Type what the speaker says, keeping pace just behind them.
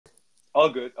All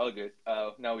good, all good.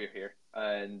 Now we're here,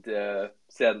 and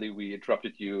sadly we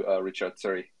interrupted you, Richard.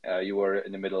 Sorry, you were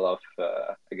in the middle of,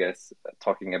 I guess,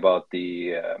 talking about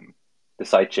the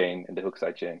sidechain and the hook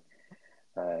sidechain,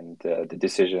 and the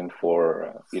decision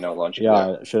for launching there.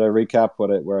 Yeah, should I recap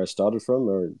where I started from,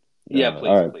 or Yeah, all please,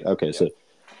 right? please. Okay, Yeah.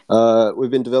 so we've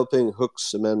been developing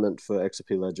Hook's amendment for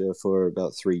XRP Ledger for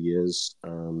about 3 years.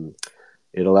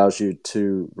 It allows you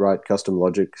to write custom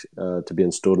logic to be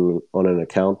installed on an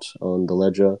account on the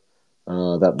ledger.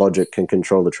 That logic can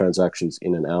control the transactions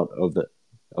in and out of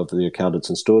the account it's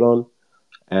installed on,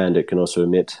 and it can also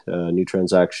emit new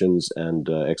transactions and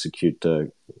execute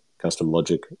custom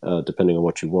logic depending on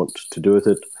what you want to do with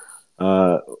it.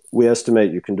 Uh, we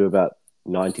estimate you can do about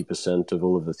 90% of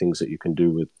all of the things that you can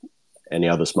do with any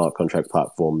other smart contract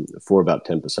platform for about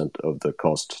 10% of the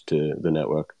cost to the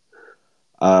network.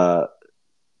 Uh,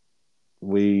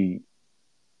 we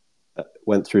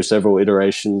went through several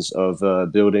iterations of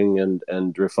building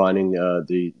and refining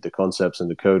the concepts and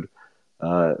the code,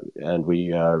 and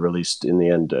we released in the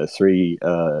end three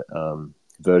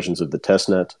versions of the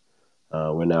testnet.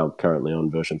 We're now currently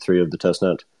on version 3 of the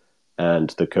testnet,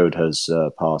 and the code has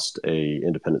passed a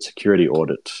independent security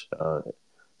audit.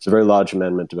 It's a very large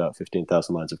amendment, about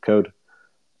 15,000 lines of code,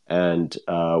 and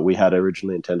we had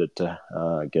originally intended to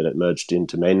get it merged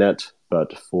into mainnet,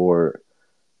 but for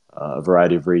a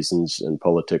variety of reasons and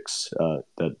politics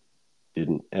that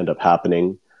didn't end up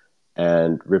happening.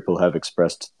 And Ripple have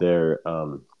expressed their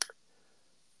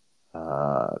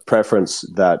preference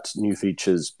that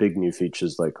big new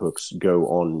features like hooks, go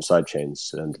on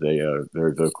sidechains, and they are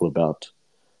very vocal about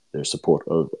their support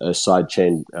of a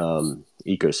sidechain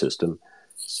ecosystem.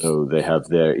 So they have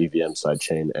their EVM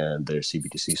sidechain and their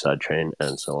CBDC sidechain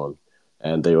and so on.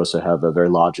 And they also have a very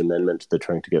large amendment they're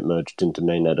trying to get merged into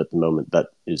mainnet at the moment that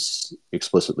is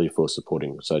explicitly for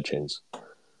supporting sidechains.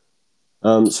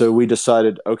 So we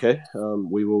decided, okay,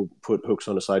 we will put hooks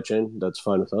on a sidechain. That's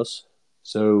fine with us.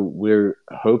 So we're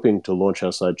hoping to launch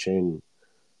our sidechain,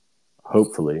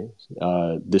 hopefully,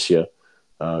 this year,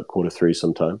 quarter 3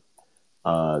 sometime.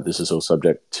 This is all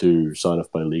subject to sign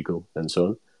off by legal and so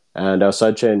on. And our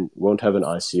sidechain won't have an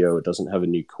ICO. It doesn't have a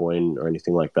new coin or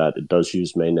anything like that. It does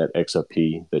use mainnet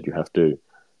XRP that you have to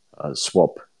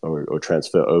swap or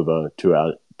transfer over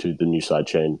to the new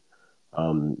sidechain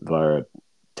via a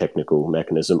technical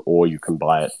mechanism, or you can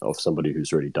buy it off somebody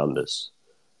who's already done this.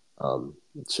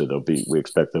 So we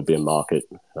expect there'll be a market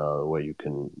where you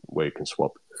can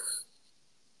swap.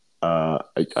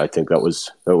 I think that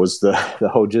was the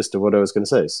whole gist of what I was going to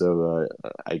say. So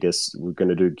I guess we're going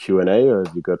to do Q&A, or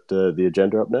have you got the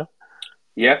agenda up now?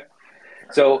 Yeah.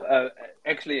 So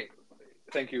actually,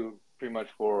 thank you pretty much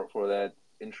for that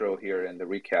intro here and the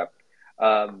recap.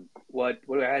 What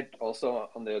I had also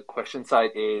on the question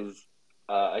side is,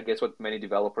 I guess what many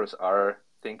developers are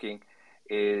thinking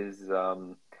is,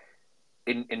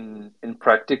 in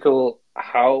practical,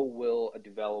 how will a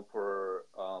developer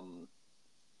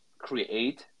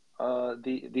create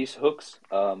these hooks?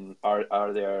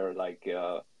 Are there like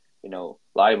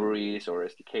libraries or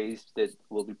SDKs that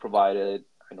will be provided?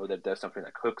 I know that there's something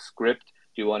like hook script.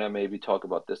 Do you want to maybe talk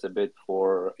about this a bit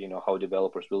for how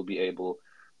developers will be able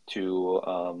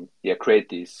to create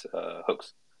these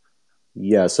hooks?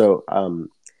 Yeah. So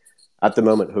at the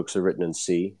moment, hooks are written in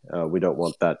C. We don't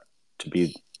want that to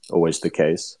be always the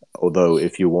case. Although,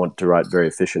 if you want to write very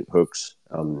efficient hooks,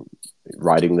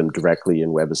 writing them directly in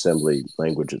WebAssembly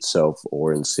language itself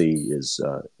or in C is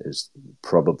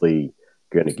probably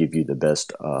going to give you the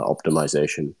best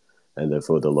optimization and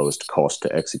therefore the lowest cost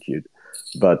to execute.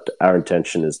 But our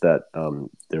intention is that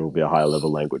there will be a higher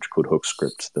level language called hook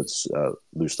script that's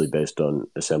loosely based on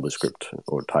assembly script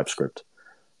or TypeScript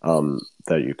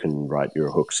that you can write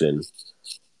your hooks in.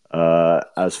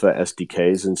 As for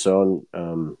SDKs and so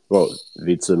on, well,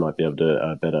 Wietse might be able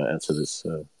to better answer this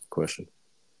question.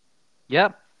 Yeah,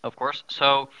 of course.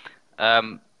 So,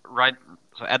 right.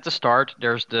 So at the start,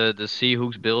 there's the C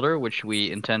hooks builder, which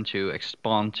we intend to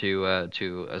expand to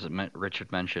as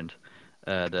Richard mentioned,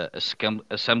 the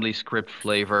assembly script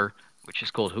flavor, which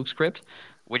is called hook script,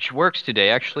 which works today.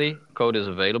 Actually, code is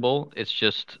available. It's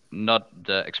just not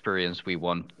the experience we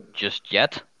want just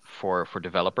yet for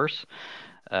developers.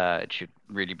 It should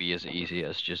really be as easy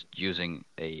as just using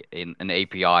an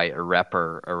API, a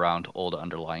wrapper around all the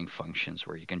underlying functions,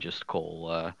 where you can just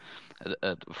call,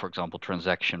 for example,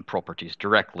 transaction properties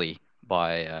directly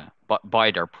by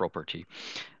their property.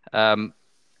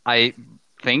 I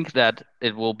think that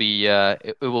it will be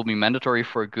mandatory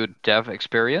for a good dev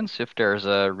experience if there's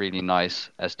a really nice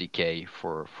SDK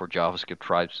for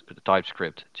JavaScript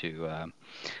TypeScript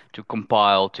to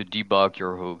compile, to debug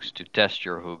your hooks, to test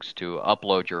your hooks, to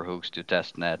upload your hooks to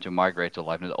testnet, to migrate to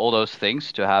LiveNet, all those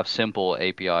things, to have simple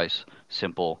APIs,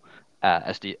 simple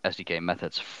SDK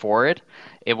methods for it.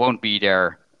 It won't be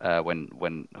there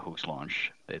when hooks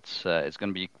launch. It's going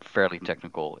to be fairly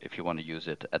technical if you want to use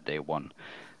it at day one.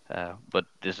 But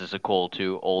this is a call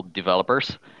to all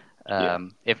developers.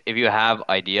 If you have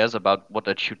ideas about what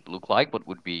that should look like, what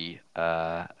would be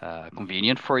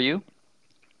convenient for you,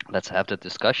 let's have that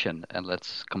discussion and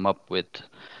let's come up with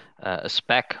a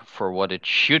spec for what it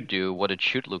should do, what it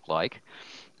should look like,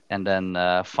 and then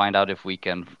find out if we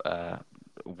can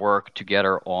work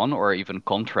together on or even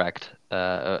contract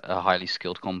a highly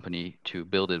skilled company to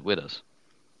build it with us.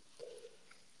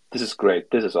 This is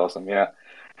great. This is awesome. Yeah.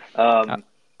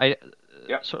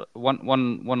 So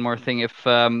one more thing. If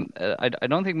I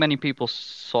don't think many people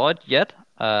saw it yet.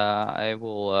 I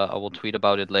will tweet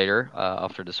about it later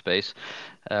after the space,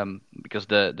 because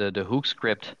the hook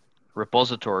script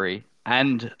repository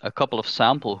and a couple of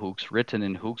sample hooks written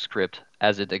in hook script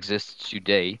as it exists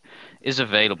today is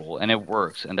available, and it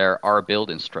works, and there are build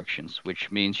instructions,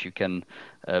 which means you can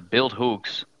build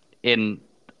hooks in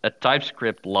a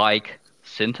TypeScript like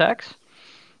syntax.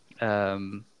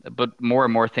 But more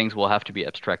and more things will have to be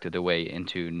abstracted away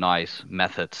into nice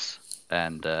methods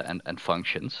and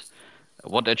functions.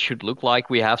 What that should look like,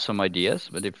 we have some ideas,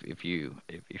 but if you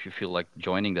feel like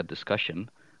joining that discussion,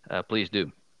 please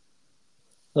do.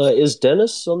 Is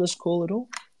Denis on this call at all?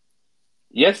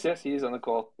 Yes, he's on the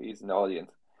call. He's in the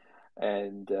audience,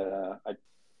 and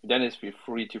Denis, feel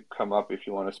free to come up if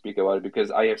you want to speak about it, because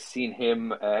I have seen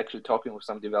him actually talking with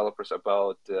some developers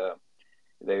about.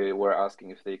 They were asking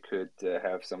if they could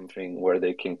have something where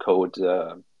they can code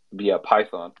via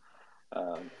Python.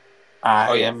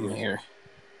 I am here.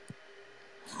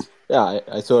 Yeah,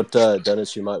 I thought,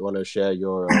 Denis, you might want to share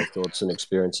your thoughts and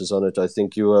experiences on it. I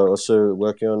think you are also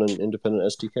working on an independent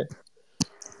SDK.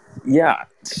 Yeah,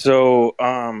 so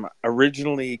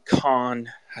originally Khan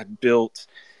had built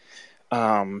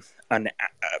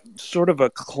sort of a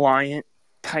client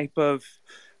type of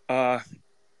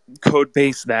code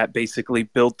base that basically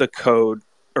built the code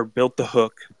or built the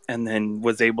hook and then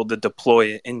was able to deploy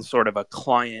it in sort of a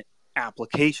client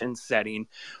application setting.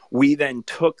 We then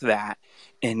took that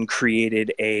and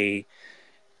created a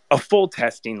full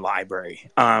testing library.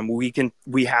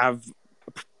 We have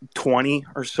 20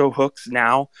 or so hooks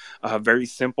now, very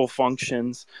simple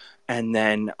functions, and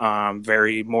then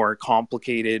very more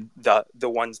complicated, the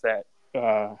ones that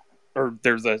or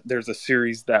there's a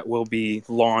series that will be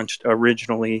launched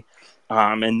originally,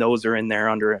 and those are in there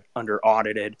under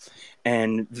audited,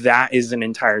 and that is an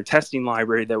entire testing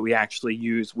library that we actually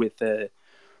use with a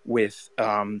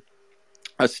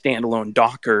standalone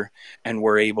Docker, and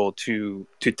we're able to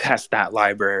test that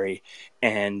library.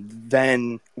 And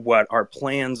then what our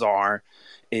plans are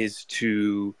is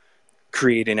to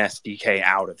create an SDK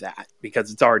out of that,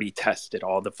 because it's already tested,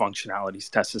 all the functionalities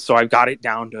tested. So I've got it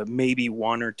down to maybe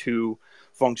one or two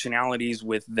functionalities,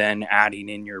 with then adding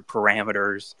in your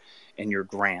parameters and your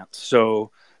grants.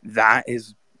 So that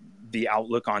is the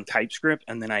outlook on TypeScript.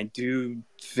 And then I do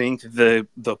think the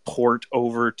port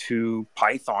over to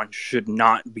Python should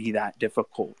not be that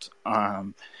difficult.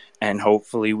 And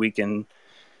hopefully we can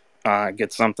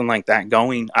get something like that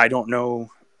going. I don't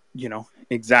know,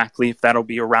 exactly if that'll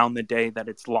be around the day that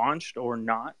it's launched or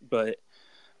not, but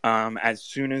as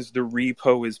soon as the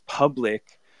repo is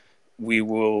public, we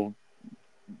will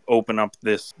open up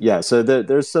this. Yeah, so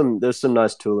there's some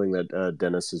nice tooling that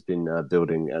Denis has been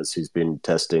building as he's been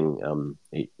testing.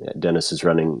 Denis is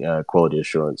running quality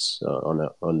assurance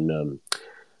on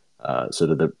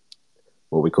sort of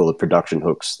what we call the production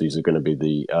hooks. These are going to be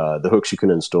the hooks you can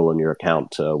install on your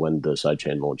account when the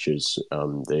sidechain launches.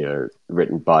 They are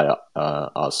written by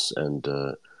us and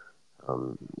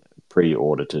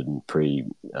pre-audited and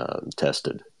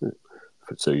pre-tested,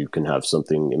 so you can have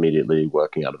something immediately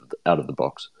working out of the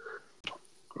box.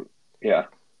 Yeah,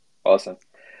 awesome.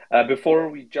 Before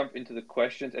we jump into the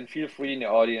questions, and feel free in the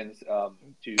audience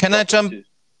to. Can I jump?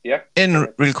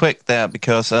 In real quick there,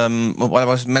 because while I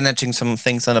was managing some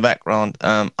things in the background,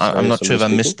 I'm not sure if I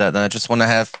missed that, and I just want to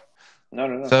have.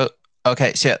 No. So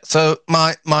okay, yeah. So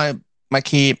my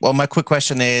quick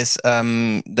question is,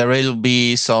 there will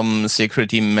be some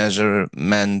security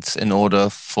measurements in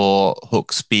order for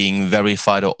hooks being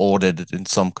verified or audited in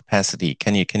some capacity.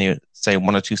 Can you say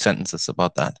one or two sentences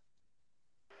about that?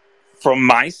 From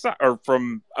my side, or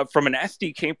from an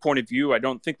SDK point of view, I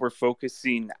don't think we're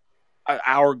focusing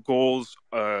our goals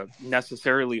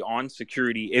necessarily on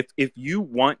security. If you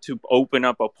want to open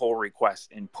up a pull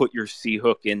request and put your C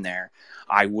hook in there,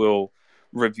 I will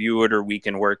review it, or we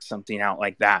can work something out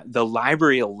like that. The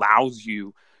library allows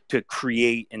you to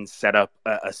create and set up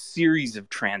a series of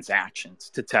transactions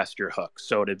to test your hook.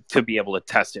 So to be able to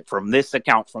test it from this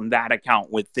account, from that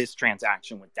account, with this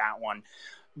transaction, with that one.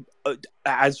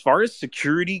 As far as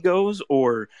security goes,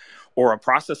 or a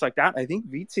process like that, I think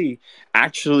Wietse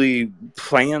actually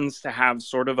plans to have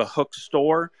sort of a hook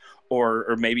store,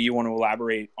 or maybe you want to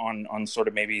elaborate on sort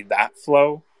of maybe that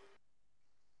flow.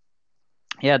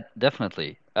 Yeah,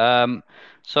 definitely.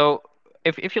 So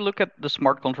if you look at the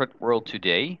smart contract world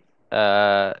today,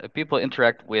 people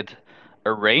interact with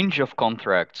a range of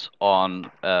contracts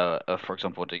on, for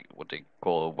example, what they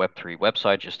call a Web3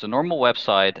 website, just a normal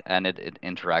website, and it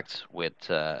interacts with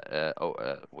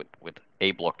with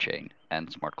a blockchain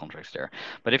and smart contracts there.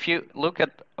 But if you look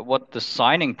at what the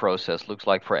signing process looks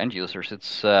like for end users,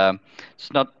 it's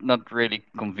not really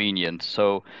convenient.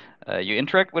 So you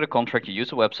interact with a contract, you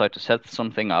use a website to set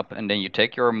something up, and then you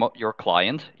take your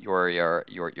client,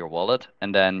 your wallet,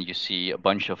 and then you see a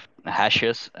bunch of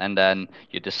hashes, and then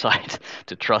you decide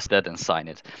to trust that and sign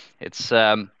it. It's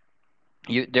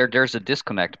there's a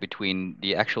disconnect between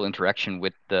the actual interaction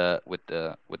with the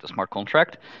smart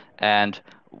contract and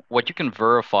what you can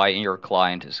verify in your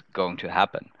client is going to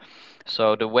happen.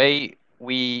 So the way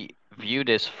we view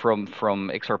this from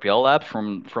XRPL Lab,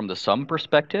 from the sum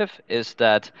perspective, is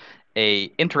that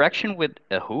a interaction with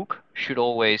a hook should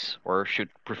always, or should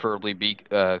preferably be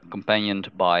companioned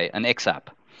by an XApp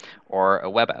or a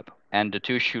web app, and the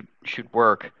two should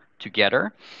work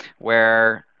together,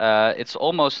 where it's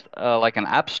almost like an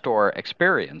app store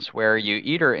experience, where you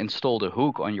either install the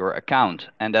hook on your account,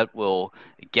 and that will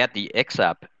get the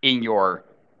XApp in your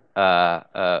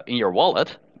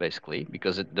wallet, basically,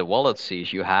 because the wallet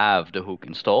sees you have the hook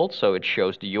installed, so it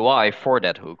shows the UI for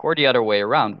that hook, or the other way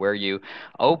around, where you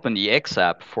open the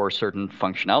XApp for certain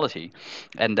functionality,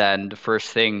 and then the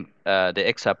first thing the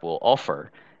XApp will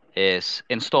offer is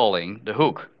installing the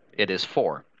hook it is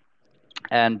for.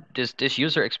 And this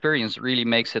user experience really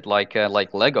makes it like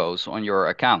Legos on your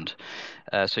account.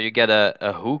 So you get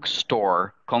a hook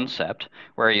store concept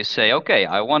where you say, okay,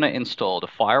 I want to install the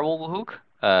firewall hook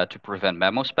to prevent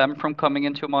memo spam from coming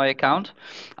into my account.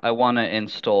 I want to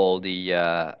install the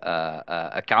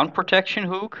account protection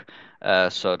hook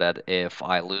so that if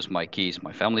I lose my keys,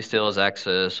 my family still has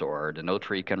access, or the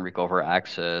notary can recover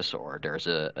access, or there's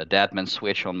a admin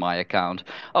switch on my account.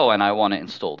 Oh, and I want to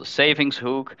install the savings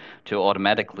hook to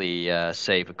automatically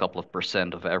save a couple of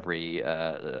percent of every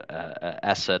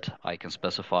asset I can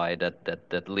specify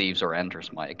that leaves or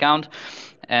enters my account.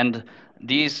 And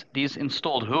these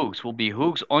installed hooks will be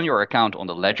hooks on your account on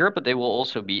the ledger, but they will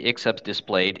also be XApps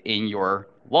displayed in your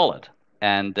wallet.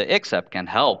 And the XApp can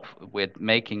help with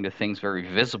making the things very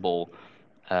visible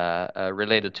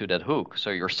related to that hook. So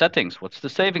your settings, what's the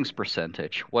savings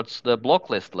percentage? What's the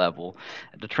block list level?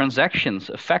 The transactions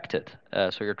affected.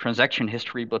 So your transaction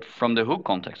history, but from the hook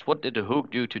context. What did the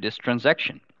hook do to this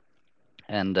transaction?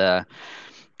 And I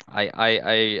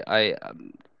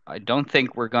don't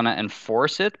think we're gonna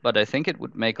enforce it, but I think it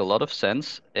would make a lot of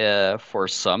sense for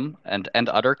some and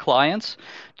other clients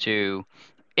to,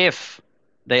 if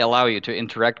they allow you to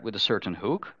interact with a certain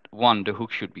hook, one, the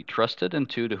hook should be trusted, and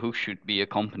two, the hook should be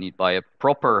accompanied by a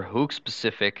proper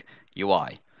hook-specific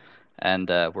UI. And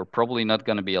we're probably not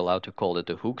going to be allowed to call it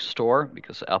the hook store,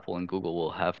 because Apple and Google will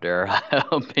have their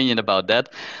opinion about that.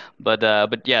 But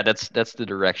yeah, that's the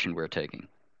direction we're taking.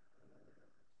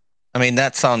 I mean,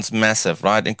 that sounds massive,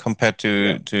 right? And compared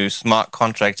to smart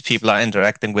contracts people are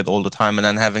interacting with all the time and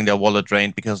then having their wallet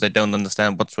drained because they don't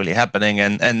understand what's really happening,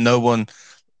 and no one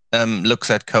looks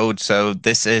at code. So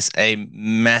this is a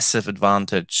massive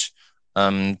advantage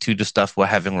to the stuff we're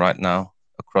having right now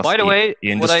across By the way,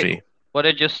 the industry. What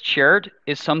I just shared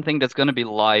is something that's going to be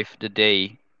live the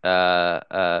day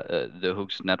the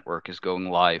Hooks network is going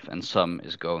live, and some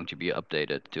is going to be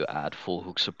updated to add full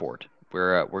hook support.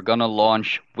 We're going to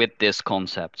launch with this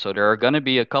concept. So there are going to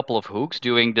be a couple of hooks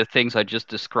doing the things I just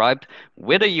described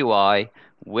with a UI,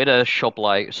 with a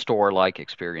shop-like, store-like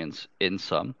experience in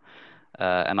some.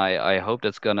 And I hope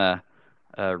that's going to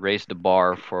raise the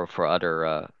bar for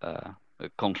other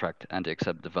contract and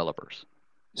accept developers.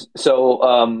 So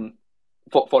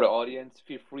for the audience,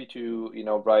 feel free to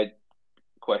write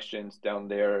questions down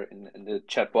there in the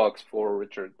chat box for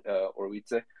Richard or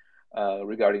Wietse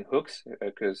regarding hooks,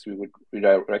 because we would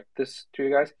redirect this to you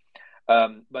guys.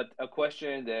 But a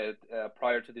question that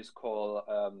prior to this call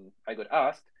I got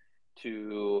asked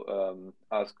to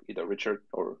ask either Richard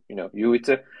or you,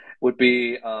 Wietse, would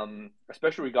be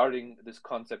especially regarding this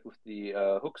concept with the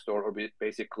hook store, or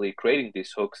basically creating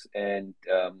these hooks and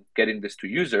getting this to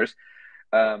users.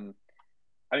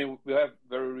 I mean, we have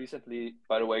very recently,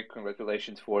 by the way,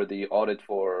 congratulations for the audit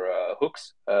for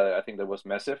hooks. I think that was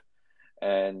massive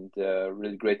and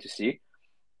really great to see.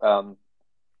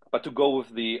 But to go with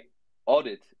the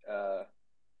audit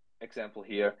example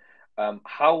here,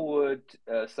 how would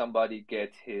somebody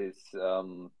get his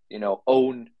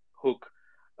own hook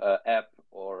app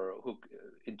or hook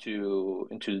into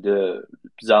the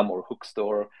XAM or hook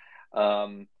store?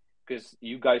 Because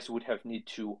you guys would have need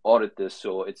to audit this,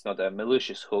 so it's not a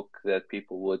malicious hook that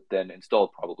people would then install,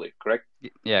 probably, correct?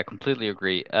 Yeah, completely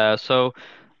agree. So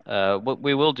what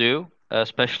we will do,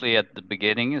 especially at the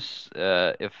beginning, is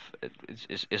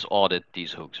is audit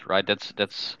these hooks, right?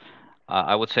 That's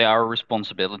I would say our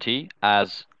responsibility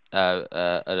as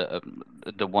the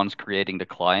ones creating the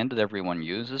client that everyone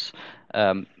uses.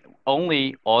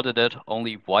 Only audited,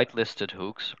 only whitelisted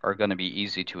hooks are going to be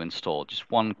easy to install. Just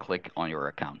one click on your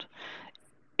account.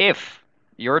 If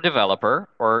you're a developer,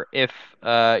 or if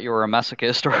you're a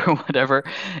masochist or whatever,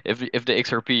 if the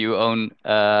XRP you own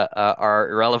are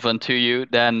irrelevant to you,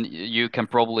 then you can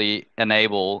probably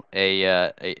enable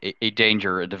a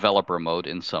danger developer mode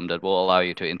in some that will allow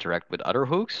you to interact with other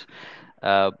hooks.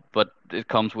 But it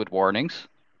comes with warnings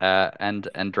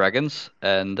and dragons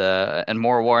and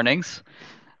more warnings.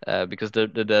 Because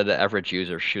the average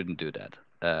user shouldn't do that.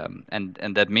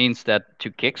 And that means that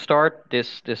to kickstart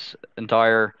this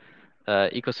entire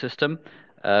ecosystem,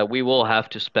 we will have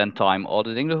to spend time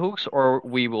auditing the hooks, or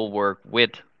we will work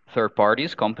with third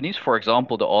parties, companies, for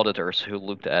example, the auditors who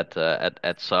looked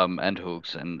at some end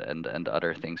hooks and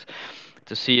other things,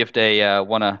 to see if they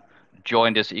want to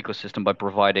join this ecosystem by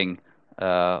providing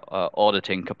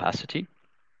auditing capacity.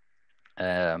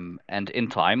 And in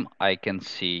time, I can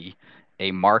see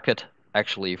a market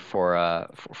actually for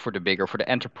the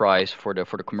enterprise, for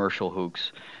the commercial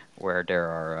hooks, where there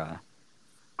are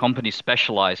companies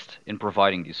specialized in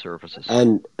providing these services.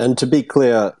 And to be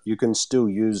clear, you can still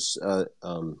use a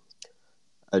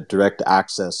direct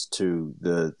access to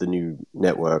the new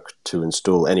network to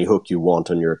install any hook you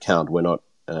want on your account. We're not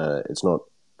it's not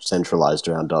centralized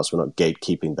around us. We're not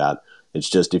gatekeeping that. It's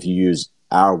just if you use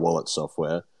our wallet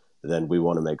software, then we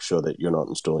want to make sure that you're not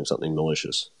installing something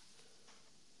malicious.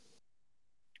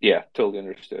 Yeah, totally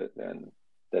understood, and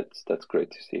that's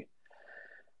great to see.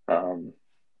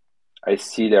 I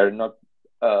see there are not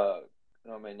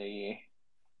many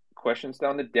questions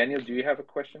down there. Daniel, do you have a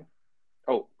question?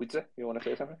 Oh, Wietse, you want to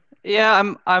say something?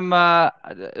 Yeah, I'm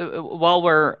while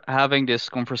we're having this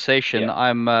conversation,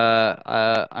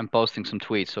 Yeah. I'm posting some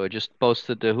tweets. So I just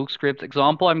posted the hook script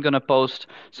example. I'm gonna post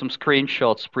some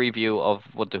screenshots preview of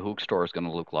what the hook store is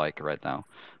gonna look like right now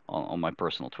on my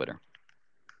personal Twitter.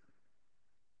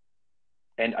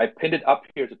 And I pinned it up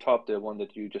here at the top, the one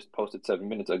that you just posted 7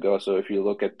 minutes ago. So if you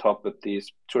look at top of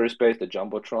these Twitter space, the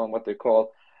Jumbotron, what they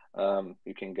call,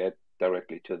 you can get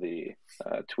directly to the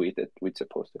tweet that Wietse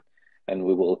posted, and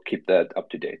we will keep that up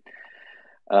to date.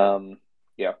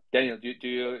 Yeah, Daniel, do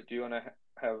you want to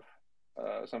have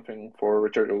something for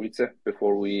Richard or Wietse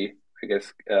before we? I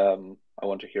guess I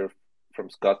want to hear from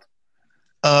Scott.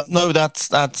 No,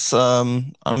 that's. I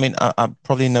mean, I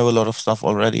probably know a lot of stuff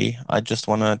already. I just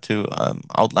wanted to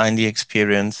outline the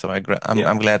experience. So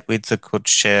I'm glad Wietse could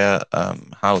share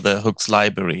how the hooks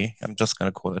library. I'm just going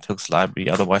to call it hooks library.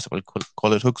 Otherwise, I will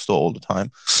call it hook store all the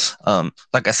time.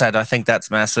 Like I said, I think that's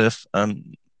massive.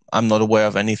 I'm not aware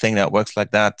of anything that works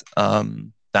like that.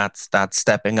 That's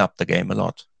stepping up the game a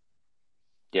lot.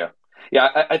 Yeah.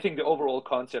 I think the overall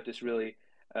concept is really.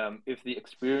 If the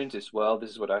experience is well, this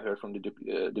is what I heard from the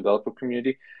developer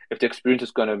community. If the experience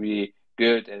is going to be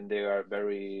good and they are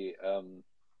very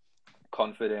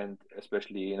confident,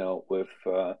 especially with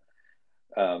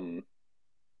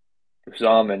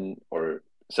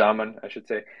Zaman, I should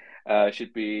say,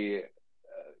 should be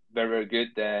very, very good,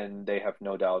 then they have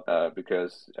no doubt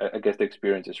because I guess the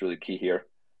experience is really key here.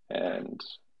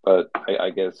 But I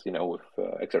guess with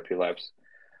XRP Labs,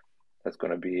 that's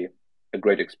going to be a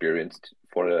great experience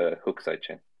for the hook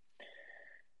sidechain.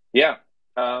 Yeah,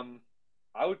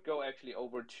 I would go actually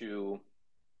over to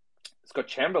Scott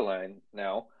Chamberlain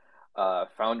now,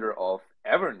 founder of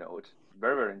Evernode.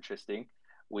 Very, very interesting.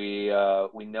 We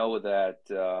know that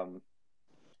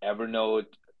Evernode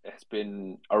has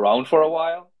been around for a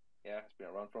while. Yeah, it's been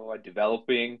around for a while,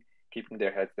 developing, keeping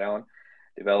their heads down,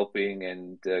 developing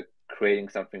and creating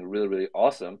something really, really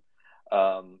awesome.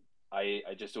 I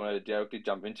just want to directly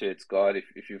jump into it, Scott.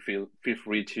 If you feel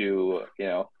free to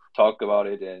talk about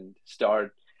it and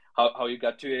start how you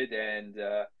got to it, and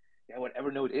what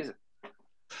Evernode is.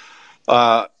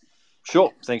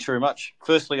 Sure. Thanks very much.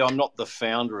 Firstly, I'm not the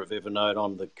founder of Evernode.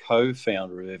 I'm the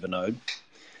co-founder of Evernode,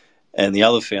 and the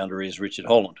other founder is Richard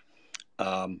Holland.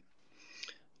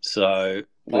 So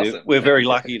Awesome. we're very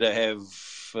lucky to have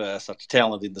such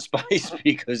talent in the space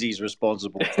because he's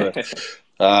responsible for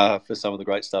some of the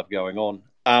great stuff going on.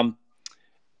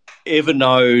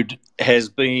 Evernode has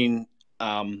been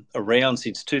around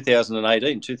since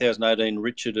 2018. 2018,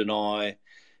 Richard and I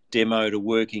demoed a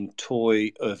working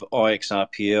toy of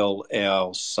IXRPL,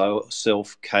 our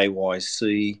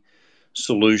self-KYC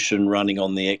solution running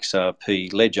on the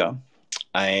XRP ledger.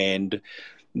 And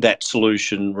that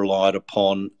solution relied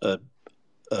upon a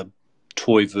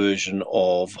toy version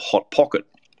of Hot Pocket,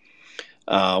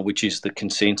 which is the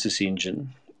consensus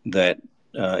engine that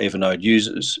Evernode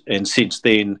uses. And since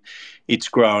then, it's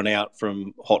grown out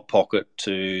from Hot Pocket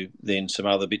to then some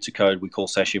other bits of code we call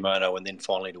Sashimono, and then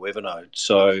finally to Evernode.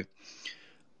 So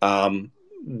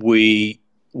we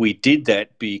did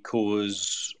that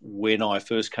because when I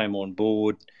first came on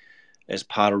board as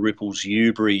part of Ripple's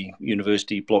Newbury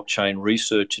University Blockchain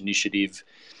Research Initiative,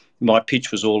 my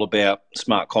pitch was all about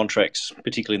smart contracts,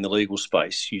 particularly in the legal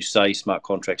space. You say smart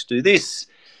contracts do this.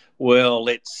 Well,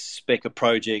 let's spec a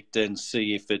project and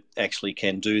see if it actually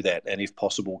can do that, and if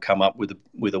possible, come up with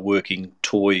a working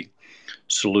toy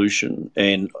solution.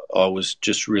 And I was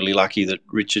just really lucky that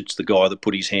Richard's the guy that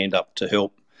put his hand up to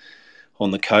help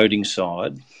on the coding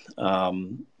side.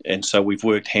 And so we've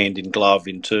worked hand in glove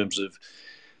in terms of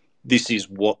this is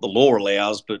what the law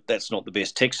allows, but that's not the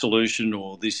best tech solution,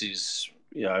 or this is,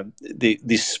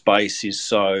 this space is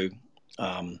so...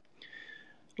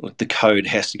 the code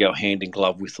has to go hand in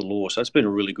glove with the law. So it's been a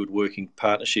really good working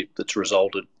partnership that's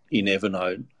resulted in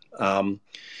Evernode. And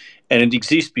it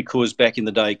exists because back in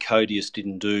the day, Codius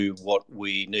didn't do what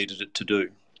we needed it to do.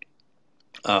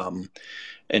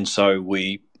 And so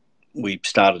we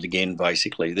started again,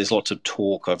 basically. There's lots of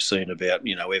talk I've seen about,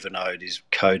 Evernode is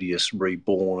Codius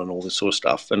reborn and all this sort of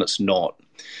stuff, and it's not.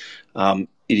 It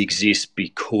exists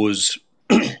because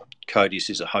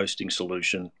Codius is a hosting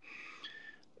solution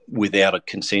without a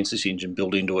consensus engine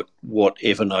built into it. What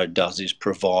Evernode does is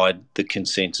provide the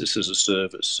consensus as a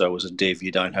service. So as a dev, you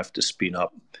don't have to spin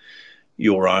up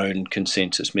your own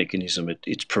consensus mechanism.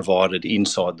 It's provided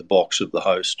inside the box of the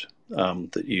host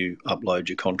that you upload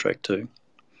your contract to.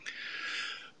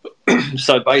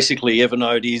 So basically,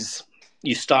 Evernode is,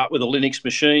 you start with a Linux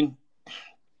machine.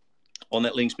 On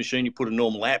that Linux machine, you put a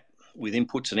normal app with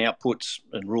inputs and outputs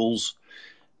and rules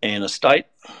and a state.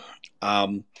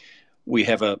 We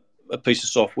have a piece of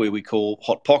software we call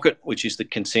Hot Pocket, which is the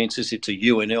consensus. It's a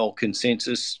UNL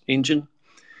consensus engine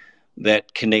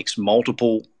that connects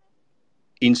multiple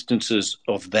instances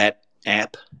of that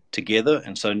app together.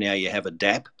 And so now you have a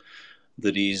DApp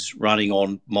that is running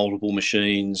on multiple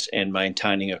machines and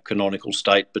maintaining a canonical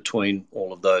state between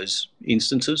all of those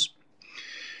instances.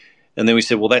 And then we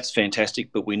said, well, that's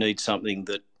fantastic, but we need something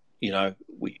that,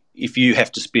 if you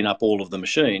have to spin up all of the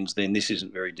machines, then this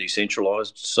isn't very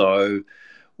decentralized. So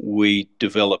we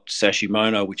developed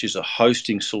Sashimono, which is a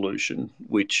hosting solution,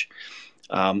 which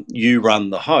you run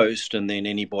the host and then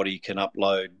anybody can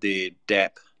upload their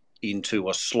DApp into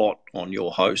a slot on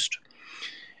your host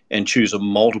and choose a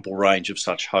multiple range of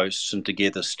such hosts and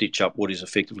together stitch up what is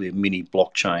effectively a mini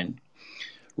blockchain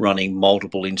running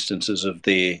multiple instances of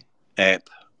their app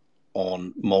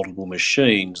on multiple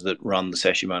machines that run the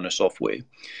Sashimono software,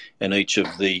 and each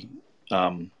of the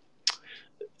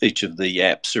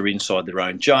apps are inside their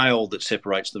own jail that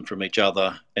separates them from each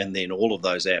other, and then all of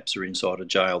those apps are inside a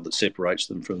jail that separates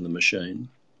them from the machine.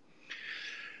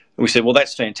 And we said, well,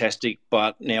 that's fantastic,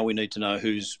 but now we need to know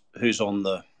who's on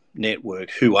the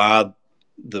network, who are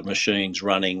the machines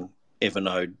running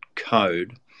Evernode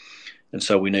code, and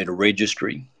so we need a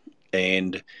registry.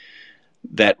 And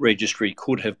that registry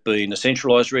could have been a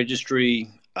centralized registry.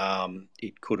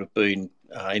 It could have been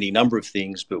any number of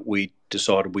things, but we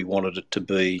decided we wanted it to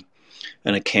be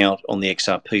an account on the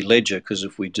XRP ledger, because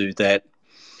if we do that,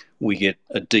 we get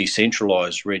a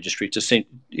decentralized registry.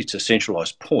 It's a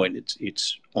centralized point.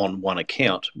 It's on one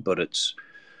account, but it's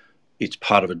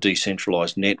part of a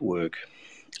decentralized network.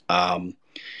 And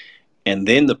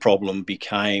then the problem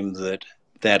became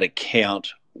that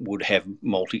account would have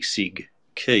multi-sig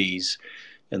keys,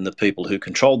 and the people who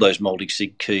controlled those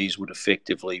multi-sig keys would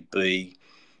effectively be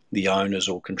the owners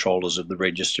or controllers of the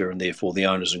register, and therefore the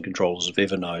owners and controllers of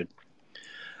Evernode.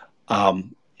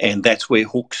 And that's where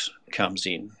hooks comes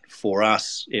in. For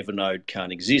us, Evernode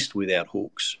can't exist without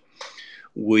hooks.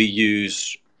 We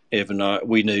use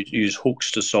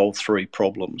hooks to solve three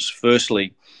problems.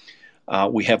 Firstly,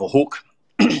 we have a hook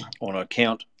on an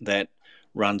account that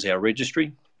runs our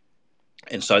registry.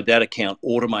 And so that account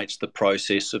automates the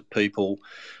process of people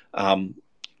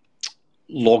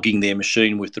logging their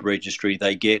machine with the registry.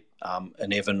 They get an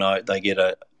Evernode, they get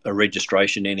a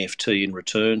registration NFT in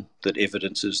return that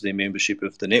evidences their membership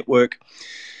of the network.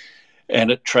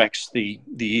 And it tracks the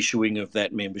issuing of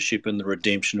that membership and the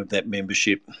redemption of that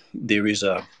membership. There is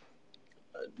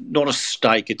not a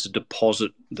stake, it's a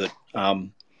deposit that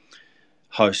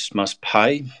hosts must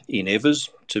pay in Evers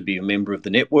to be a member of the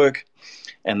network.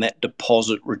 And that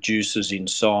deposit reduces in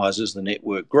size as the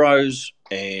network grows,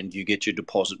 and you get your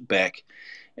deposit back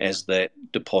as that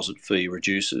deposit fee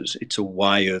reduces. It's a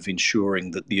way of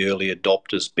ensuring that the early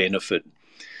adopters benefit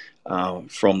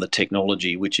from the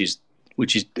technology, which is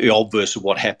the obverse of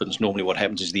what happens. Normally what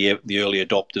happens is the early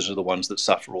adopters are the ones that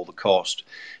suffer all the cost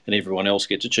and everyone else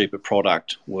gets a cheaper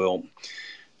product. Well,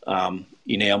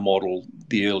 in our model,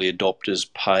 the early adopters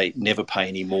never pay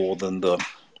any more than the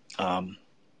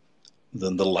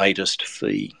latest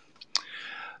fee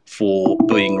for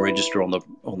being registered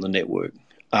on the network.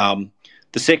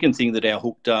 The second thing that our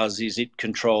hook does is it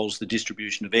controls the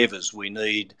distribution of Evers. We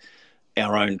need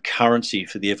our own currency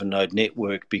for the Evernode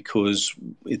network because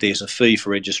there's a fee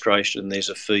for registration, there's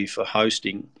a fee for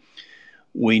hosting.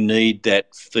 We need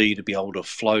that fee to be able to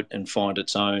float and find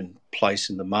its own place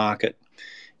in the market.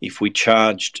 If we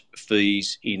charged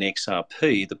fees in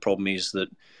XRP, the problem is that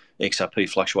XRP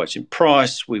fluctuates in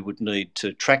price. We would need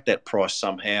to track that price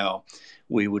somehow.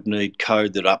 We would need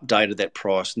code that updated that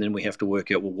price, and then we have to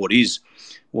work out, well, what is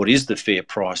the fair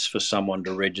price for someone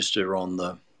to register on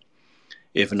the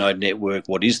Evernode network?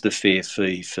 What is the fair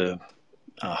fee for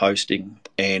hosting?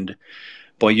 And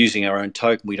by using our own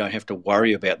token, we don't have to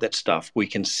worry about that stuff. We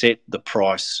can set the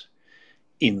price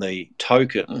in the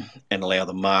token and allow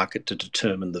the market to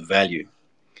determine the value.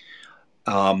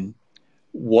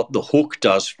 What the hook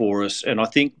does for us, and I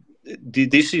think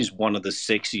this is one of the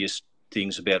sexiest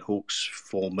things about hooks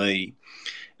for me,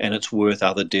 and it's worth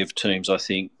other dev teams, I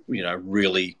think,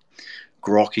 really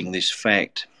grokking this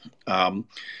fact.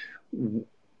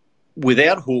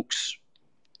 Without hooks,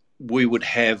 we would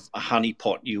have a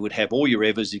honeypot. You would have all your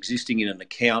Evers existing in an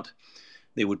account.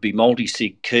 There would be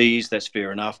multi-sig keys, that's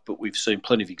fair enough, but we've seen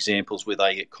plenty of examples where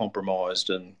they get compromised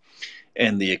and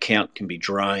the account can be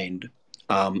drained.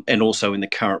 And also in the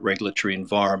current regulatory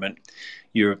environment,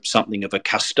 you're something of a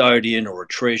custodian or a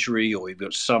treasury, or you've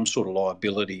got some sort of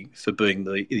liability for being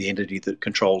the entity that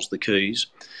controls the keys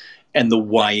and the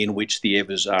way in which the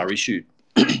Evers are issued.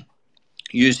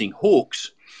 Using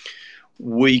hooks,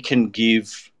 we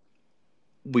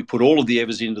put all of the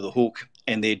Evers into the hook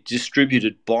and they're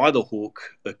distributed by the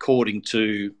hook according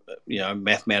to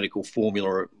mathematical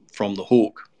formula from the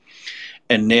hook.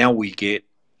 And now we get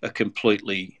a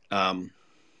completely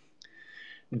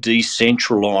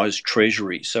decentralized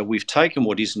treasury. So we've taken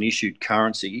what is an issued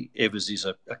currency. Evers is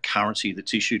a currency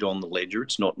that's issued on the ledger.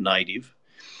 It's not native.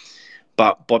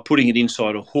 But by putting it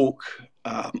inside a hook,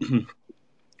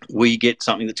 we get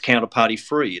something that's counterparty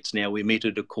free. It's now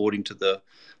emitted according to the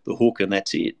hook, and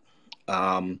that's it.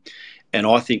 And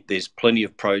I think there's plenty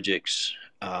of projects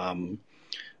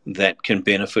that can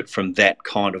benefit from that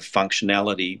kind of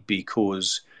functionality,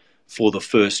 because for the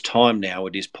first time now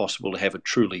it is possible to have a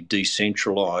truly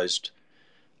decentralized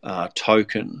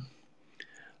token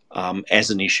as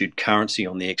an issued currency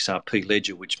on the XRP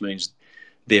ledger, which means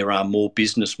there are more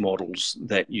business models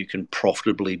that you can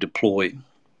profitably deploy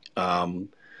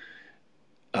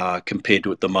compared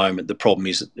to at the moment. The problem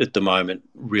is at the moment,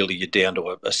 really, you're down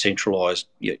to a centralized,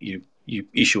 you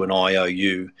issue an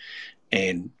IOU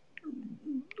and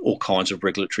all kinds of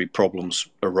regulatory problems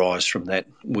arise from that.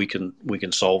 We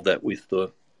can solve that with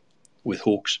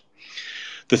hooks.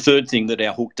 The third thing that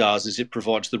our hook does is it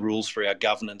provides the rules for our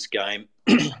governance game.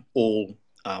 All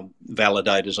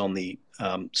validators on the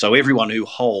so everyone who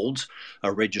holds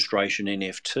a registration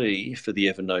NFT for the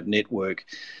Evernode network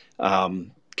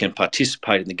can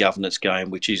participate in the governance game,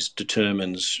 which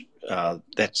determines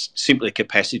that's simply a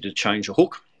capacity to change a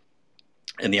hook.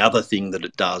 And the other thing that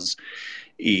it does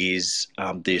is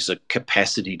there's a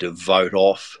capacity to vote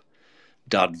off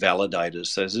dud validators.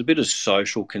 So there's a bit of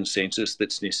social consensus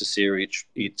that's necessary.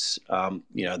 It's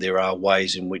there are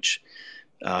ways in which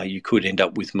you could end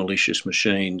up with malicious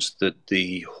machines that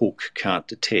the hook can't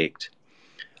detect,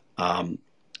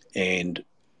 and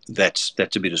that's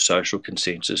a bit of social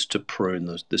consensus to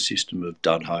prune the system of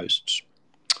dud hosts.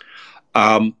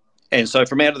 And so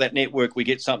from out of that network, we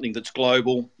get something that's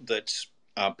global, that's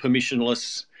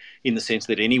permissionless, in the sense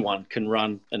that anyone can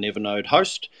run an Evernode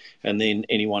host, and then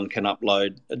anyone can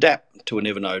upload a DApp to an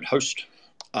Evernode host.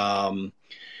 And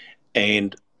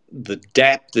the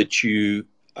DApp that you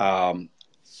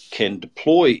can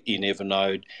deploy in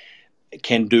Evernode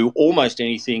can do almost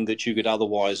anything that you could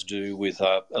otherwise do with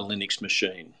a Linux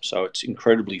machine. So it's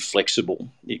incredibly flexible.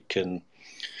 It can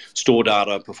store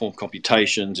data, perform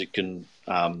computations. It can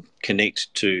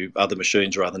connect to other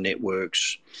machines or other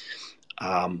networks.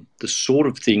 The sort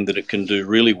of thing that it can do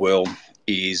really well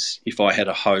is if I had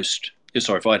a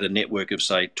network of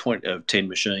say 10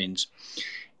 machines,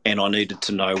 and I needed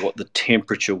to know what the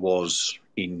temperature was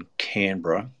in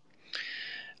Canberra,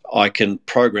 I can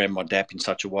program my DAP in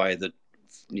such a way that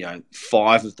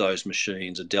 5 of those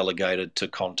machines are delegated to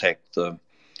contact the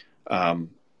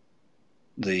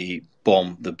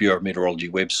Bureau of Meteorology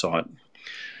website,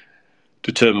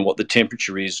 determine what the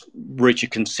temperature is, reach a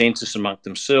consensus among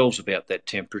themselves about that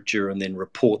temperature, and then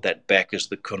report that back as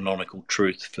the canonical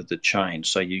truth for the chain.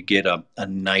 So you get a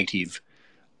native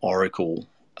Oracle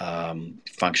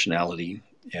functionality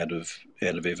out of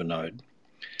Evernode.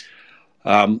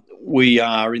 We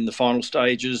are in the final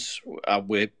stages.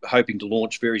 We're hoping to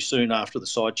launch very soon after the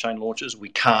sidechain launches. We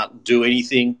can't do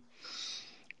anything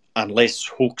unless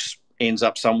Hooks ends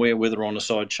up somewhere, whether on a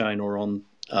sidechain or on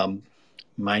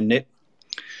mainnet.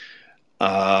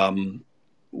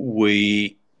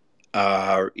 We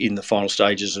are in the final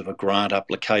stages of a grant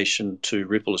application to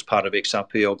Ripple as part of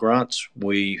XRPL grants.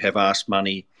 We have asked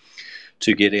money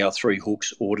to get our 3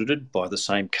 hooks audited by the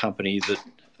same company that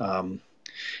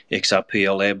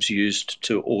XRPL Labs used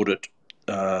to audit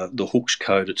the hooks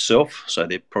code itself. So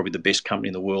they're probably the best company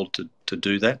in the world to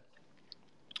do that.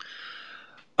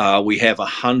 We have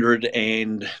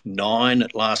 109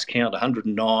 at last count,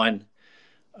 109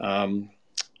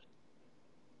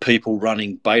 people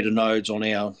running beta nodes on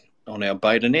our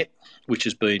beta net, which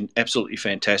has been absolutely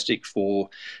fantastic for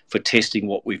testing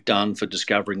what we've done, for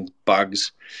discovering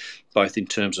bugs, both in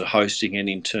terms of hosting and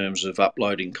in terms of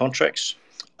uploading contracts.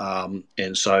 And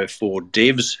so for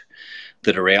devs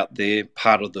that are out there,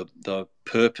 part of the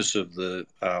purpose of the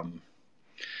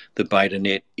beta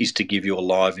net is to give you a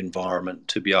live environment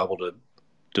to be able to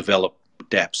develop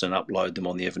dApps and upload them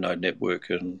on the Evernode network,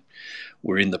 and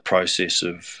we're in the process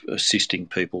of assisting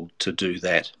people to do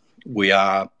that. We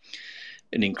are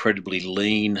an incredibly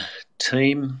lean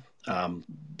team.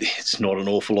 It's not an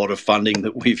awful lot of funding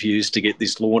that we've used to get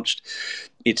this launched.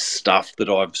 It's stuff that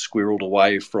I've squirreled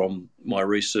away from my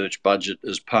research budget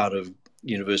as part of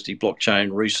University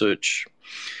Blockchain Research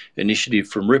Initiative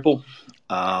from Ripple.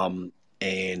 So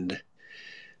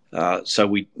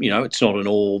we, it's not an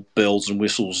all bells and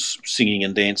whistles, singing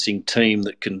and dancing team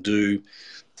that can do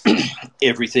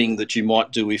everything that you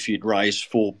might do if you'd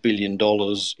raised $4 billion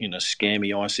in a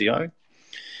scammy ICO.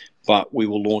 But we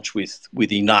will launch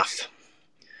with enough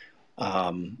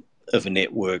of a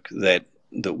network that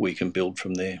we can build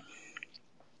from there.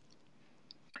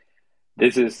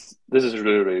 This is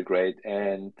really, really great,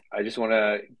 and I just want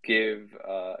to give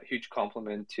a huge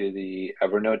compliment to the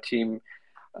Evernode team.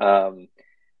 When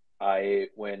I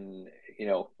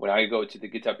go to the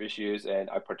GitHub issues and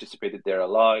I participated there a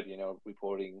lot,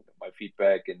 reporting my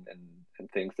feedback and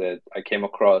things that I came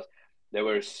across, they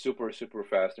were super, super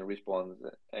fast in response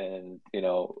and,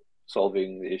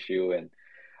 solving the issue. And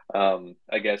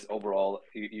I guess overall,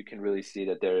 you can really see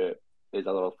that there is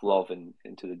a lot of love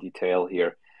into the detail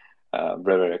here. Very,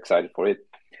 very excited for it.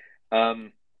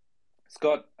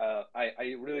 Scott,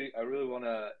 I really want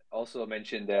to also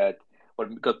mention that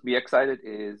what got me excited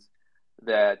is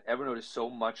that Evernode is so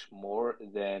much more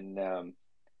than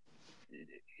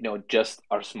just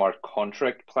our smart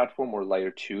contract platform or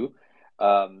layer 2,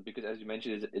 because as you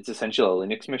mentioned, it's essentially a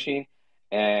Linux machine,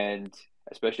 and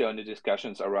especially on the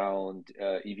discussions around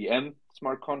EVM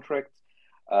smart contracts.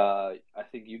 I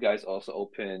think you guys also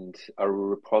opened a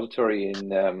repository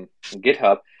in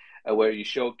GitHub where you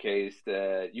showcased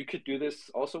that you could do this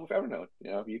also with Evernode.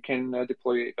 You can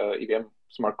deploy EVM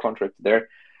smart contracts there,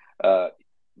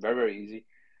 very, very easy,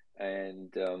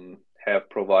 and have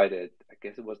provided, I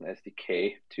guess it was an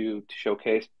SDK to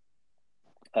showcase.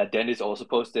 Denis also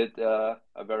posted a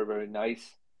very, very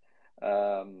nice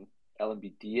LNBD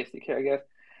SDK, I guess.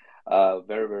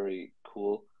 Very, very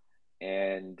cool.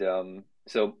 And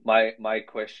so my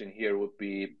question here would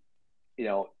be,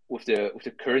 with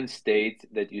the current state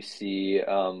that you see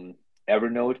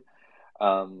Evernode,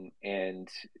 and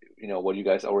what you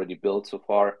guys already built so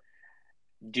far,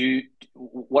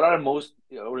 what are the most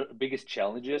biggest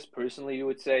challenges personally you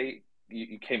would say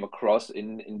you came across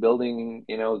in building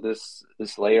this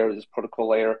layer, this protocol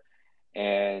layer,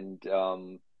 and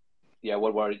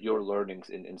what were your learnings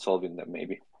in solving them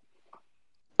maybe?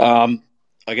 I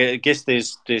guess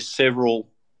there's several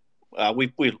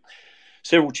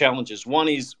several challenges. One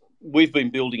is we've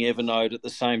been building Evernode at the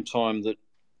same time that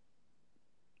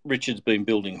Richard's been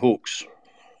building hooks,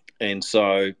 and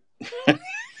so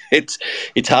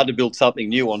it's hard to build something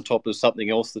new on top of something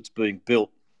else that's being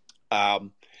built.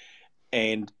 And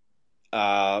it's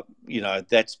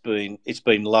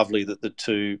been lovely that the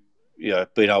two,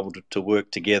 been able to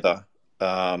work together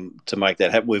to make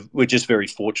that happen. We're just very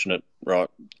fortunate, right?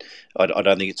 I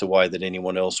don't think it's a way that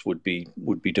anyone else would be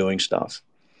doing stuff.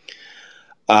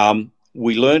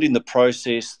 We learned in the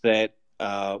process that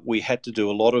we had to do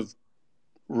a lot of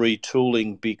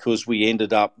retooling because we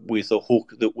ended up with a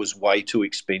hook that was way too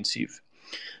expensive.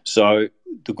 So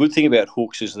the good thing about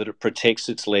hooks is that it protects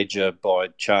its ledger by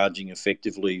charging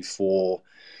effectively for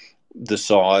the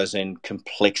size and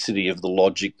complexity of the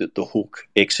logic that the hook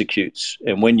executes.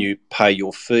 And when you pay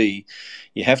your fee,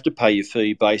 you have to pay your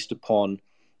fee based upon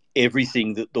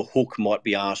everything that the hook might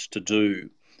be asked to do,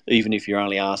 even if you're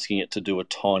only asking it to do a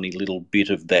tiny little bit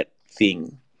of that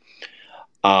thing.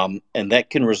 And that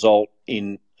can result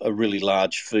in a really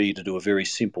large fee to do a very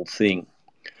simple thing.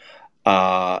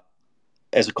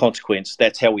 As a consequence,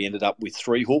 that's how we ended up with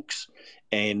 3 hooks,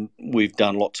 and we've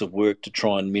done lots of work to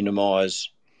try and minimise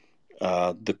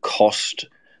the cost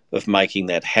of making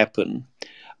that happen.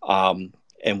 And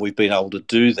we've been able to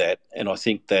do that, and I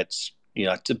think that's,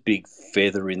 it's a big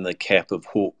feather in the cap of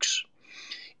hooks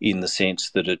in the sense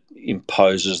that it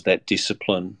imposes that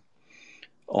discipline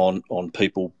on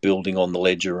people building on the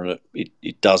ledger, and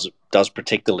it does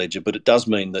protect the ledger, but it does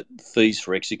mean that fees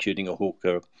for executing a hook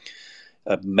are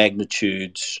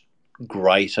magnitudes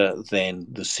greater than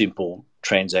the simple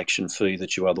transaction fee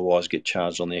that you otherwise get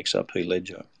charged on the XRP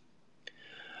ledger.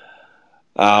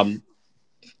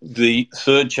 The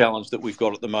third challenge that we've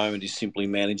got at the moment is simply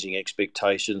managing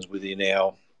expectations within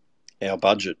our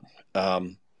budget.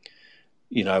 As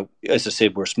I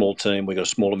said, we're a small team. We've got a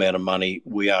small amount of money.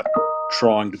 We are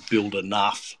trying to build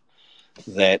enough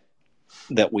that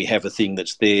we have a thing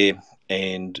that's there.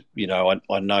 And,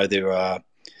 I know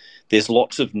there's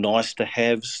lots of nice to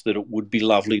haves that it would be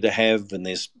lovely to have, and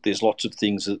there's lots of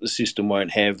things that the system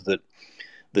won't have that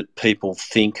people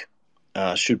think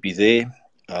should be there.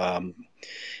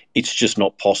 It's just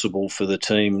not possible for the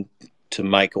team to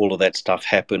make all of that stuff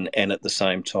happen and at the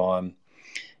same time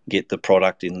get the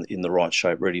product in the right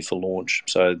shape, ready for launch.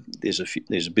 So there's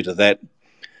a bit of that.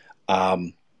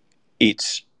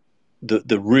 It's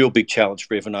the real big challenge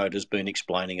for Evernode has been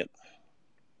explaining it.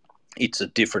 It's a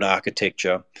different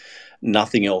architecture.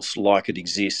 Nothing else like it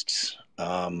exists.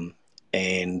 And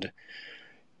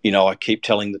I keep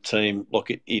telling the team, look,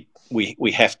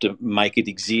 we have to make it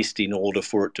exist in order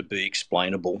for it to be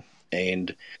explainable.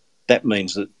 And that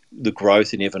means that the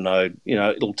growth in Evernode,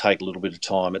 it'll take a little bit of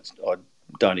time. I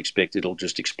don't expect it'll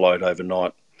just explode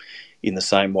overnight in the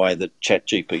same way that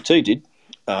ChatGPT did.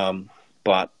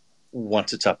 But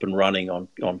once it's up and running,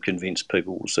 I'm convinced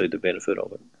people will see the benefit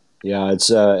of it. Yeah, it's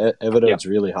Evernode's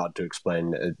really hard to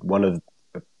explain. One of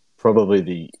probably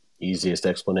the easiest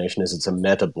explanation is it's a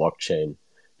meta blockchain.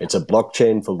 It's a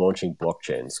blockchain for launching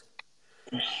blockchains.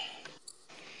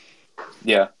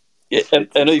 Yeah. Yeah, and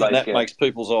even like, that makes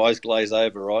people's eyes glaze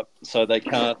over, right? So they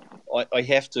can't. I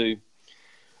have to.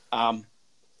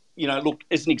 Look,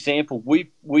 as an example,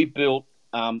 we built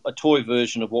a toy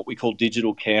version of what we call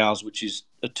Digital Cows, which is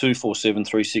a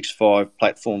 24/7/365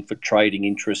 platform for trading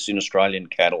interests in Australian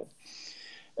cattle.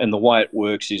 And the way it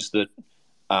works is that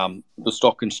the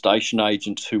stock and station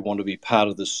agents who want to be part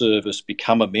of the service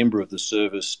become a member of the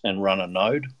service and run a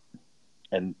node,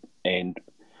 and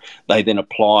they then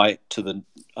apply to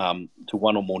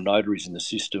one or more notaries in the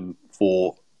system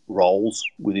for roles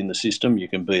within the system. You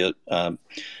can be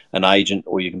an agent,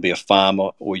 or you can be a farmer,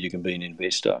 or you can be an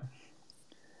investor.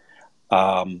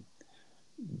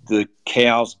 The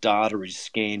cows' data is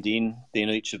scanned in, then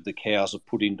each of the cows are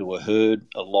put into a herd,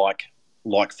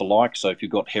 like for like. So if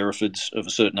you've got Herefords of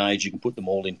a certain age, you can put them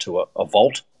all into a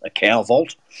vault, a cow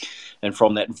vault. And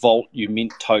from that vault, you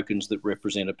mint tokens that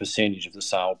represent a percentage of the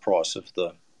sale price of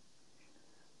the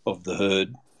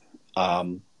herd.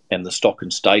 And the stock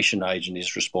and station agent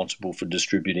is responsible for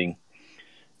distributing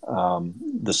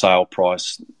the sale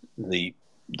price. The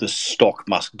stock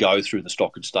must go through the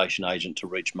stock and station agent to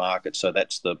reach market. So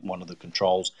that's one of the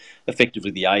controls.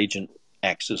 Effectively, the agent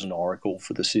acts as an oracle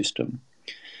for the system.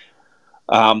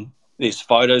 There's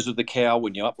photos of the cow.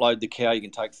 When you upload the cow, you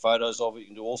can take photos of it. You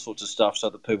can do all sorts of stuff so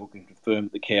that people can confirm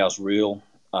that the cow's real.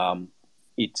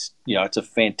 It's a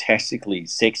fantastically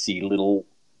sexy little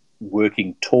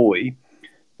working toy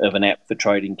of an app for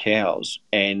trading cows,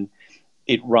 and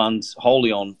it runs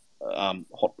wholly on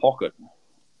Hot Pocket.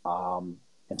 And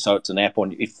so it's an app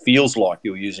it feels like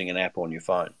you're using an app on your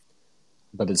phone.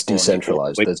 But it's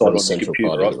decentralized. There's not a central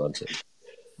party that runs it.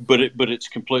 but it's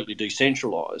completely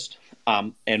decentralized.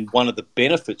 And one of the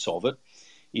benefits of it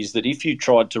is that if you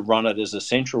tried to run it as a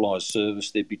centralised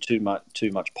service, there'd be too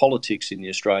much politics in the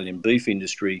Australian beef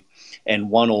industry, and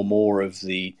one or more of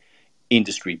the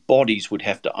industry bodies would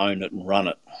have to own it and run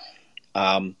it.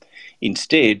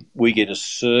 Instead, we get a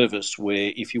service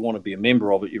where if you want to be a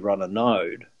member of it, you run a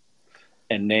node,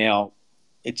 and now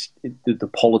the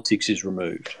politics is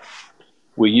removed.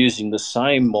 We're using the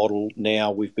same model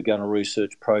now. We've begun a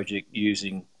research project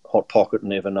using Hot Pocket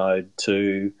and Evernode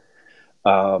to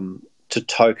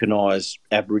tokenise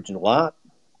Aboriginal art,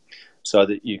 so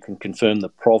that you can confirm the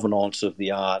provenance of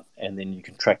the art, and then you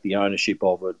can track the ownership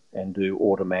of it and do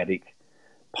automatic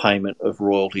payment of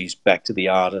royalties back to the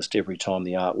artist every time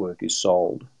the artwork is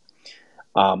sold.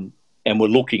 And we're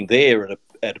looking there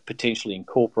at potentially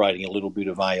incorporating a little bit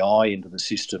of AI into the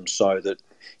system so that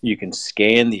you can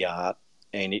scan the art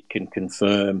and it can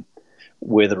confirm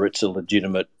whether it's a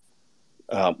legitimate,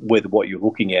 whether what you're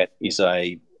looking at is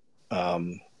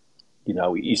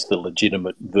is the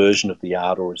legitimate version of the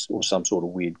art or some sort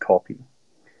of weird copy.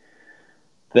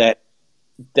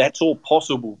 That's all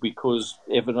possible because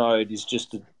Evernode is just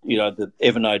the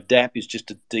Evernode DApp is just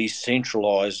a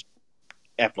decentralized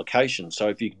application. So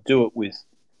if you do it with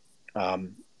a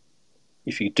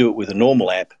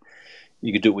normal app,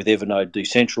 you could do it with Evernode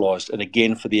decentralized. And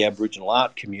again, for the Aboriginal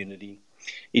art community,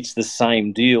 it's the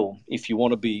same deal. If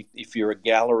you're a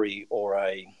gallery or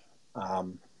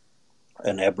an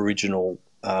Aboriginal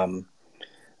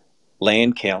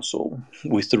land council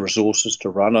with the resources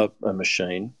to run a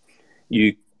machine,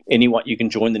 you can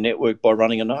join the network by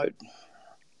running a node,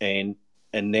 and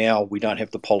now we don't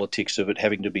have the politics of it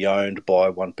having to be owned by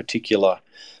one particular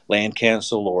land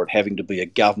council or it having to be a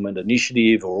government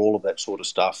initiative or all of that sort of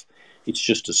stuff. It's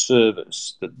just a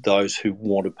service that those who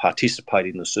want to participate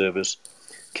in the service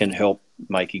can help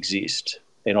make exist.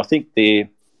 And I think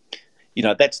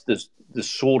that's the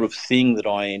sort of thing that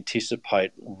I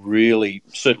anticipate really,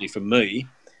 certainly for me,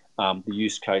 the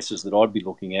use cases that I'd be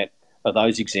looking at are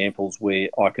those examples where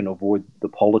I can avoid the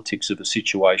politics of a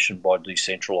situation by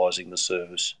decentralising the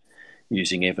service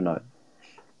using Evernode.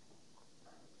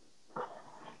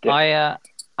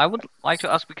 I would like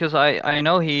to ask, because I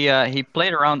know he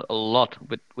played around a lot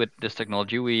with this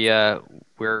technology.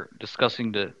 We're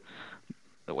discussing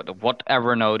what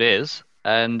Evernode is,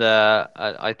 and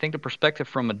I think the perspective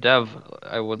from a dev,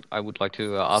 I would like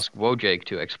to ask WoJake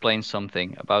to explain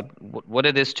something about what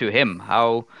it is to him.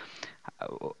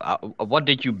 What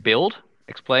did you build?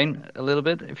 Explain a little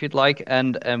bit if you'd like,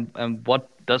 and what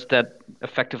does that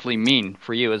effectively mean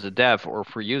for you as a dev or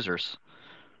for users?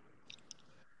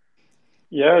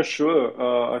 Yeah, sure.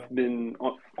 I've been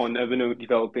on Evernode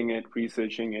developing it,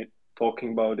 researching it,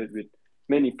 talking about it with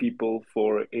many people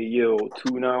for a year or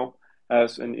two now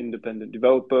as an independent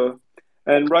developer.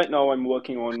 And right now I'm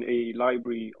working on a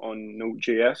library on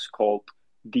Node.js called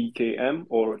DKM,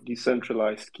 or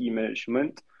Decentralized Key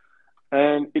Management.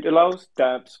 And it allows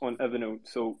dApps on Evernode,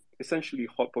 so essentially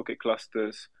Hot Pocket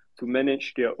clusters, to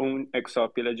manage their own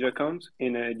XRP ledger accounts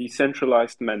in a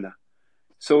decentralized manner.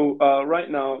 So right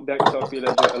now, the XRP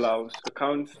ledger allows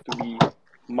accounts to be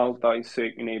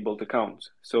multi-sig enabled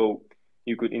accounts. So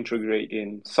you could integrate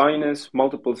in signers,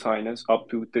 multiple signers, up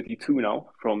to 32 now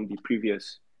from the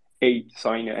previous 8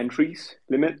 signer entries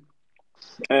limit.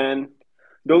 And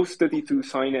those 32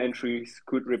 signer entries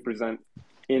could represent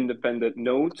independent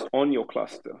nodes on your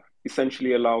cluster,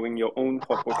 essentially allowing your own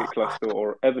Hot Pocket cluster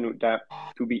or Evernode dApp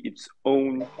to be its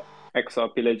own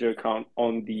XRP ledger account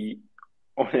on the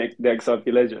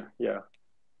XRP ledger, yeah.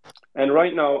 And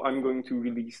right now I'm going to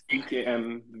release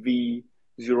DKM v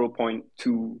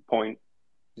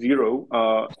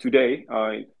 0.2.0 today.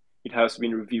 It has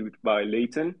been reviewed by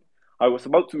Leighton. I was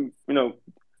about to,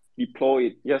 deploy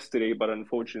it yesterday, but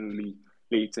unfortunately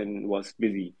Leighton was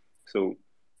busy. So,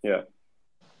 yeah.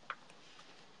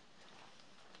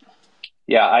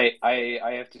 Yeah, I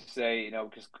have to say,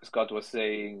 because Scott was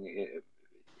saying,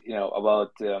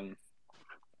 about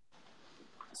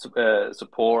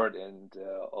support, and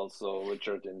also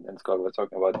Richard and Scott were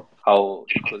talking about how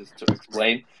difficult it is to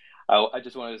explain. I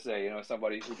just wanted to say,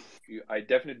 somebody who I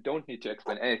definitely don't need to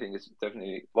explain anything is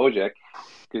definitely WoJake,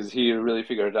 because he really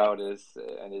figured it out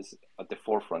and is at the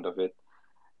forefront of it.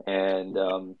 And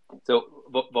so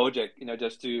WoJake,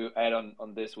 just to add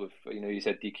on this with, you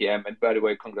said DKM, and by the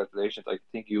way, congratulations. I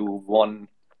think you won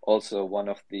also one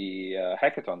of the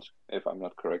hackathons, if I'm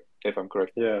correct.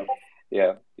 Yeah.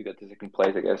 Yeah, you got the second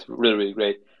place, I guess. Really, really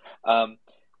great.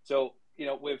 So,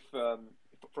 with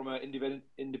from an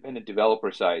independent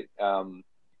developer side,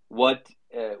 what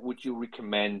would you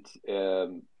recommend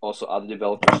also other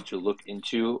developers to look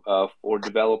into for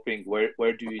developing?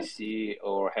 Where do you see,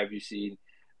 or have you seen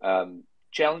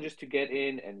challenges to get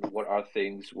in, and what are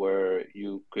things where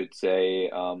you could say,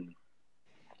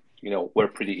 were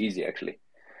pretty easy actually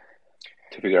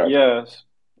to figure out? Yes.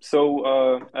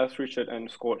 So, as Richard and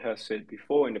Scott has said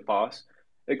before in the past,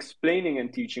 explaining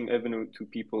and teaching Evernote to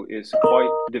people is quite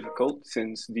difficult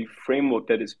since the framework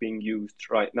that is being used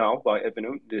right now by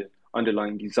Evernote, the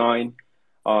underlying design,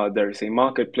 there is a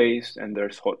marketplace and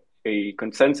there's a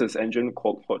consensus engine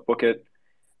called Hotbucket.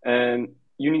 And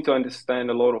you need to understand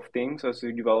a lot of things as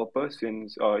a developer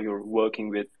since you're working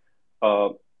with uh,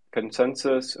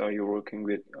 consensus, you're working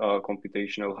with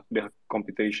the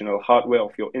computational hardware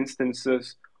of your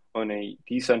instances on a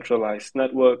decentralized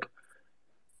network,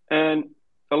 and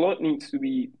a lot needs to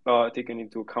be taken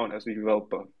into account as a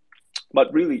developer.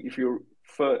 But really, if you're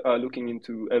looking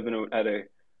into Evernote at a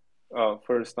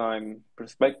first time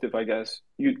perspective, I guess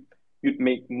you'd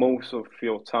make most of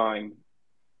your time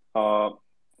uh,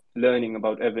 learning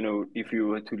about Evernode if you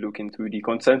were to look into the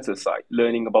consensus side,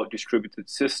 learning about distributed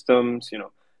systems,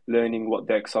 learning what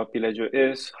the XRP ledger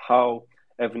is, how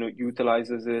Evernode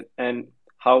utilizes it, and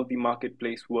how the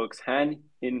marketplace works hand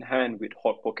in hand with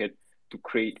Hotpocket to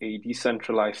create a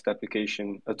decentralized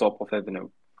application atop of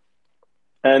Evernode.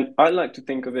 And I like to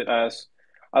think Hotpocket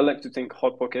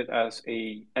as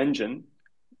a engine,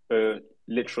 a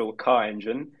literal car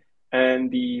engine,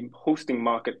 and the hosting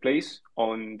marketplace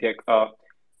on the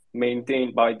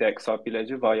maintained by the XRP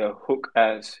ledger via hook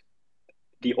as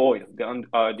the oil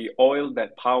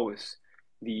that powers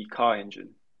the car engine.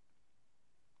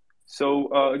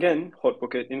 So again,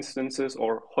 Hotpocket instances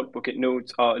or Hotpocket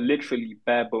nodes are literally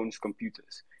bare bones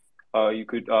computers. You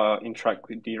could interact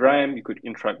with the RAM, you could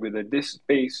interact with the disk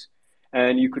space,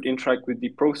 and you could interact with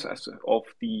the processor of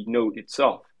the node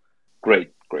itself.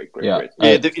 Great. Yeah,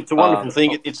 it's a wonderful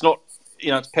thing. It's not,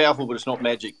 it's powerful, but it's not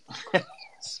magic.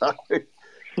 So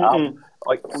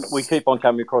we keep on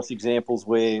coming across examples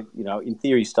where, in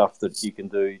theory, stuff that you can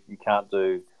do, you can't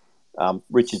do.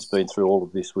 Richard's been through all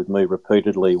of this with me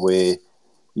repeatedly, where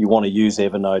you want to use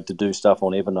Evernode to do stuff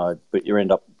on Evernode, but you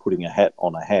end up putting a hat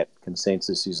on a hat.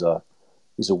 Consensus is a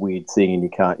weird thing, and you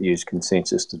can't use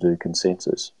consensus to do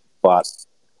consensus. But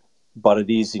it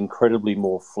is incredibly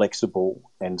more flexible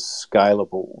and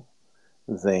scalable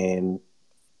than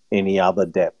any other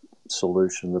DApp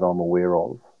solution that I'm aware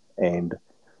of. And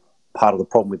part of the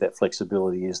problem with that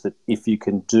flexibility is that if you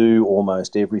can do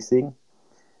almost everything,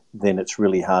 then it's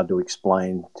really hard to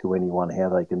explain to anyone how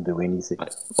they can do anything.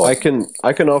 I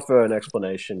can offer an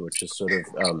explanation, which is sort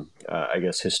of, I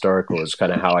guess, historical. Is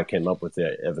kind of how I came up with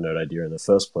the Evernote idea in the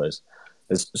first place.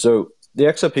 So the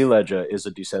XRP ledger is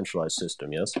a decentralized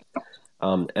system, yes,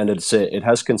 and it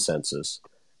has consensus,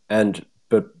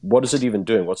 but what is it even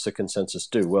doing? What's the consensus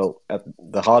do? Well, at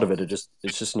the heart of it,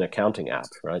 it's just an accounting app,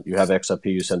 right? You have XRP,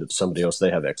 you send it to somebody else,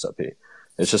 they have XRP.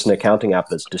 It's just an accounting app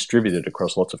that's distributed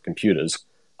across lots of computers.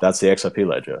 That's the XRP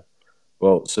ledger.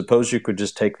 Well, suppose you could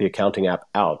just take the accounting app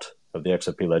out of the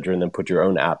XRP ledger and then put your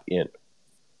own app in.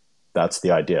 That's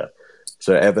the idea.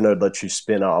 So Evernode lets you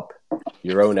spin up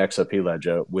your own XRP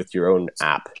ledger with your own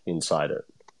app inside it,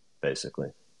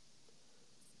 basically.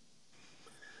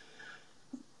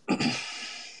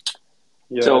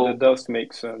 Yeah, So- that does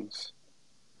make sense.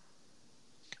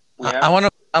 I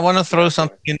want to throw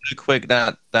something in real quick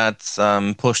that's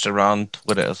pushed around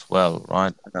Twitter as well,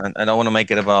 right? And I don't want to make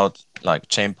it about like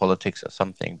chain politics or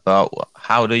something. But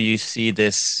how do you see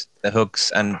the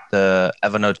hooks and the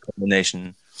Evernode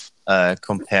combination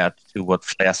compared to what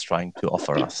Flare's trying to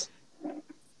offer us?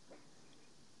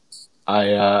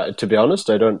 To be honest,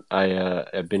 I don't.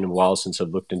 It's been a while since I've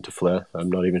looked into Flare. I'm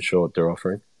not even sure what they're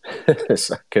offering.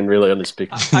 So I can really only speak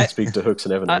to hooks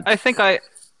and Evernode.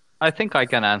 I think I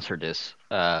can answer this.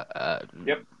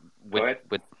 Yep. Go ahead.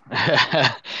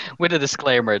 With a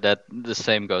disclaimer that the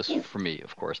same goes for me,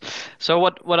 of course. So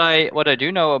what I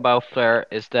do know about Flare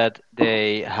is that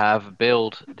they have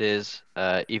built this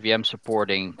EVM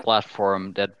supporting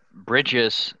platform that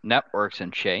bridges networks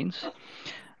and chains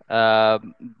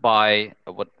by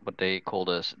what they call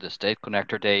the state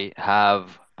connector. They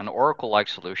have an Oracle-like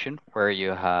solution where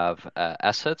you have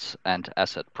assets and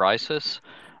asset prices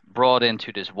brought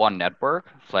into this one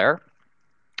network, Flare.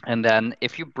 And then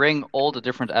if you bring all the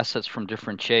different assets from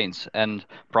different chains and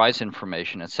price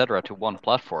information, etc., to one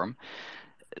platform,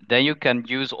 then you can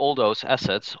use all those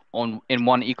assets in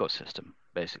one ecosystem,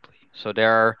 basically. So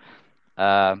they're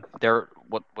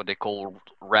what they call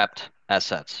wrapped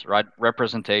assets, right?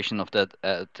 Representations of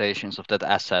that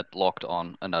asset locked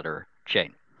on another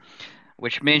chain,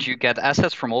 which means you get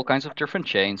assets from all kinds of different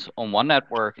chains on one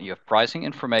network. You have pricing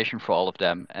information for all of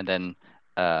them, and then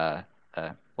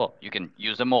well, you can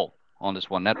use them all on this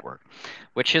one network,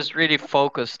 which is really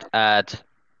focused at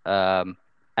the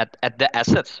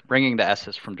assets, bringing the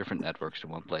assets from different networks to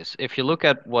one place. If you look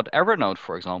at what Evernode,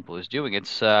 for example, is doing,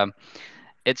 it's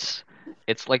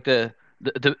like the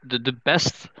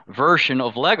best version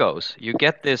of Legos. You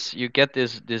get this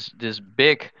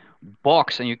big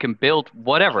box, and you can build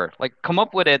whatever. Like, come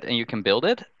up with it and you can build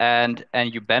it, and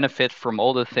you benefit from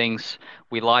all the things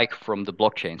we like from the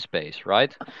blockchain space,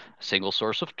 right? Single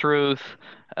source of truth,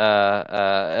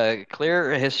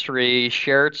 clear history,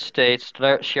 shared states,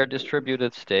 shared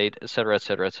distributed state, etc.,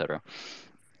 etc., etc.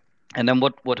 And then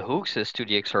what hooks is to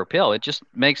the XRPL, it just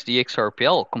makes the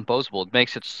XRPL composable.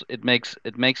 It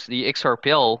makes the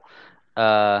XRPL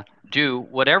do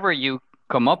whatever you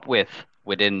come up with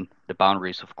within the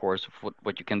boundaries, of course, of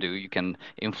what you can do. You can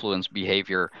influence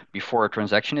behavior before a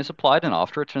transaction is applied and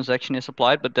after a transaction is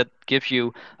applied, but that gives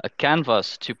you a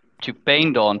canvas to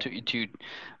paint on, to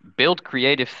build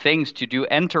creative things, to do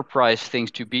enterprise things,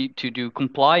 to do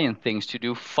compliant things, to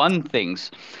do fun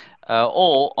things.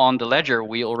 All on the ledger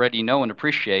we already know and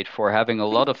appreciate for having a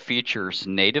lot of features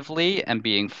natively and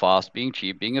being fast, being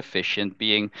cheap, being efficient,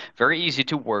 being very easy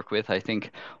to work with. I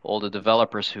think all the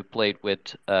developers who played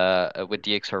with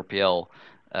the XRPL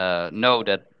know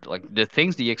that, like, the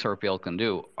things the XRPL can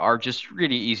do are just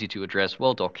really easy to address,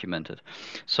 well documented.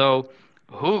 So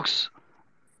hooks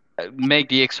make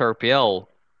the XRPL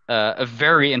a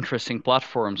very interesting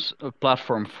platform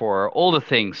for all the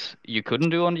things you couldn't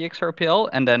do on the XRPL,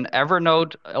 and then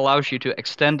Evernode allows you to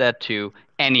extend that to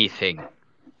anything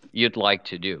you'd like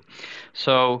to do.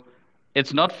 So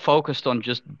it's not focused on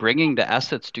just bringing the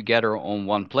assets together on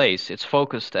one place. It's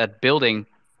focused at building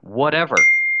whatever.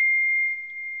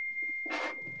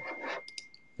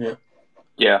 Yeah.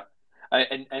 Yeah,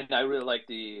 and I really like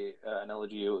the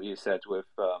analogy you said with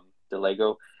the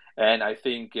Lego, and I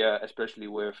think especially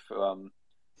with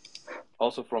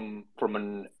also from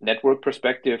a network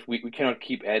perspective, we cannot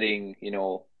keep adding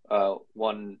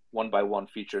one by one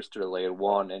features to the layer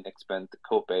one and expand the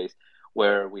code base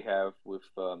where we have with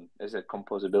as a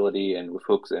composability and with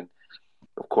hooks, and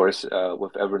of course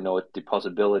with Evernote the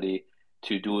possibility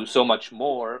to do so much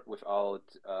more without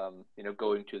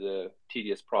going to the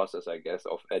tedious process, I guess,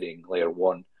 of adding layer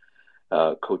one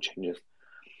code changes.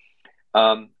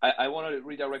 I want to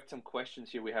redirect some questions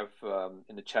here we have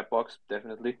in the chat box,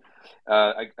 definitely.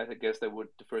 I guess the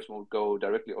first one would go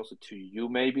directly also to you,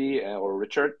 maybe, or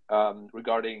Richard,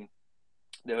 regarding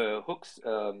the hooks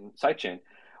sidechain.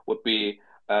 Would be,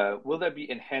 will there be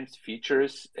enhanced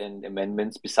features and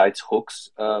amendments besides hooks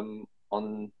on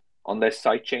this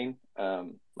sidechain?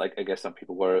 Like, I guess some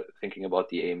people were thinking about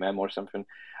the AMM or something.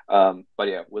 But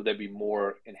yeah, will there be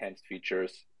more enhanced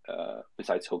features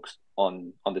besides hooks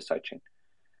on this sidechain?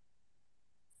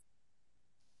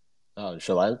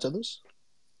 Shall I answer this?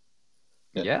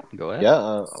 Yeah, go ahead.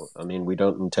 Yeah, I mean, we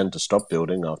don't intend to stop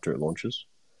building after it launches.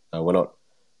 We're not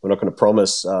going to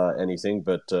promise anything,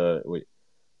 but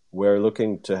we're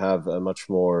looking to have a much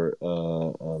more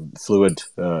fluid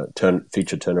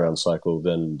feature turnaround cycle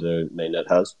than the mainnet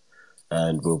has,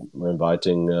 and we're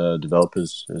inviting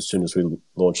developers as soon as we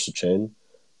launch the chain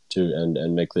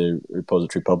and make the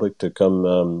repository public to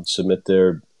come submit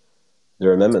their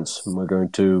amendments. And we're going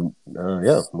to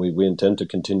we intend to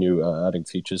continue adding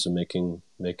features and making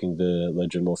the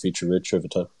ledger more feature rich over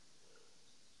time.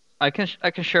 I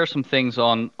can share some things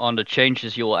on the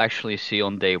changes you will actually see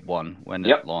on day one when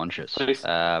it launches.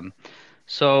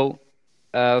 So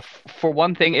for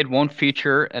one thing, it won't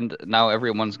feature, and now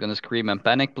everyone's going to scream and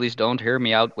panic. Please don't hear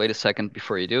me out. Wait a second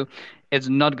before you do. It's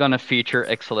not going to feature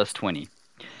XLS 20.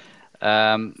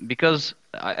 Because,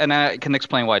 and I can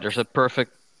explain why. There's a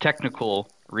perfect technical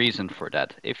reason for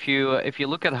that. If you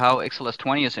look at how XLS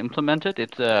 20 is implemented,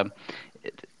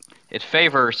 it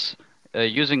favors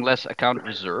using less account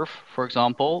reserve, for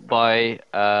example, by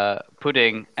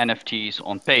putting NFTs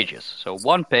on pages. So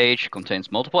one page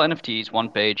contains multiple NFTs. One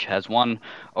page has one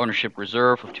ownership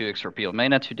reserve of 2 XRP on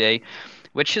mainnet today,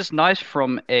 which is nice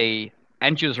from a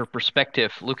end user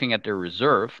perspective looking at their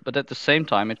reserve, but at the same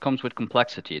time it comes with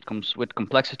complexity. It comes with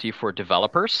complexity for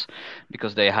developers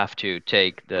because they have to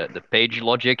take the page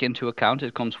logic into account.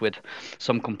 It comes with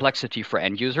some complexity for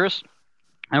end users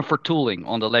and for tooling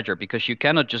on the ledger, because you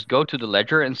cannot just go to the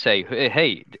ledger and say,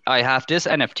 hey, I have this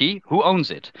NFT, who owns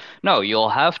it? No, you'll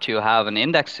have to have an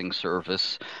indexing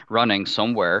service running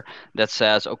somewhere that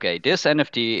says, okay, this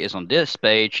NFT is on this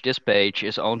page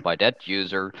is owned by that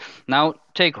user. Now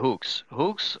take hooks.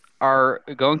 Hooks are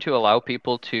going to allow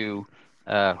people to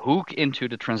hook into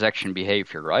the transaction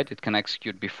behavior, right? It can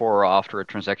execute before or after a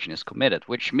transaction is committed,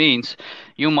 which means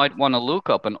you might want to look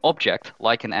up an object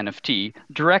like an NFT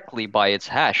directly by its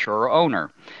hash or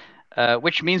owner,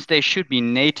 which means they should be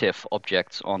native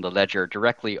objects on the ledger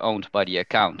directly owned by the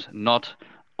account, not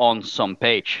on some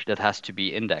page that has to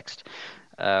be indexed.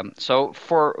 So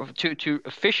to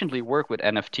efficiently work with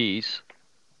NFTs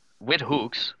with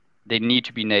hooks, they need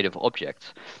to be native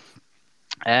objects.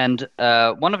 And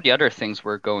one of the other things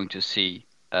we're going to see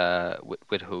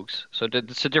with hooks, so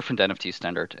it's a different NFT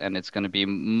standard, and it's going to be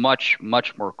much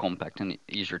more compact and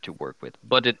easier to work with.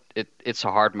 But it's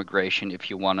a hard migration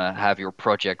if you want to have your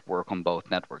project work on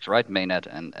both networks, right? Mainnet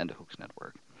and the hooks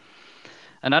network.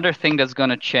 Another thing that's going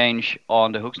to change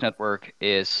on the hooks network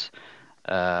is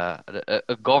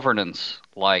a governance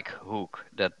like hook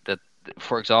that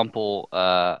for example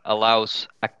allows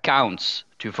accounts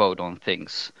to vote on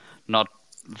things, not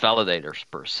validators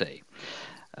per se,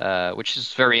 which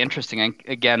is very interesting and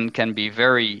again can be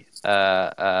very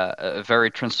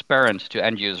transparent to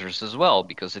end users as well,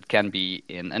 because it can be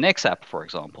in an XApp, for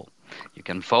example. You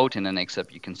can vote in an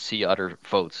XApp, you can see other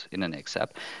votes in an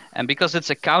XApp. And because it's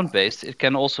account-based, it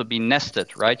can also be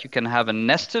nested, right? You can have a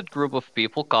nested group of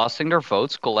people casting their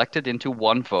votes collected into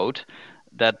one vote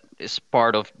that is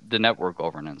part of the network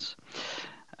governance.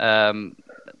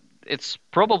 It's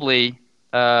probably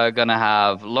going to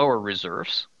have lower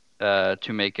reserves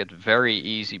to make it very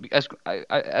easy. Because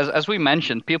as we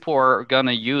mentioned, people are going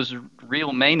to use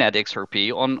real mainnet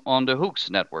XRP on the hooks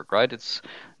network, right?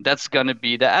 That's going to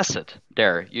be the asset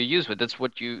there you use it. That's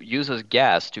what you use as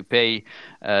gas to pay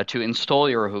to install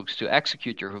your hooks, to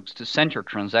execute your hooks, to send your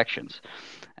transactions.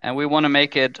 And we want to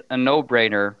make it a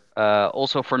no-brainer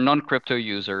also for non-crypto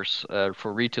users,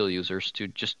 for retail users, to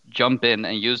just jump in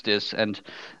and use this. And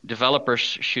developers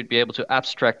should be able to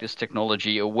abstract this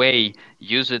technology away,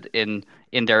 use it in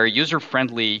their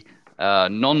user-friendly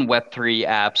non-Web3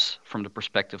 apps from the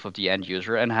perspective of the end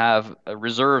user, and have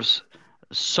reserves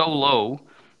so low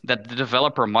that the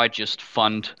developer might just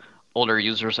fund all their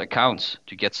users' accounts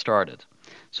to get started.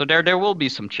 So there will be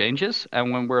some changes,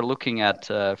 and when we're looking at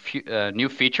new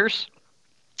features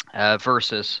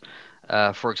versus,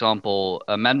 for example,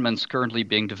 amendments currently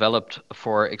being developed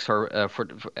for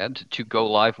to go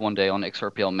live one day on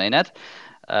XRPL mainnet,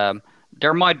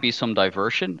 there might be some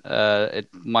diversion. It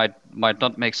might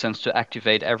not make sense to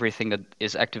activate everything that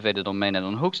is activated on mainnet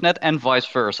on hooksnet, and vice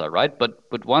versa, right?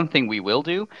 But one thing we will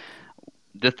do,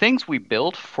 the things we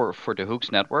built for the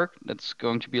hooks network that's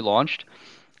going to be launched,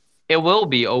 it will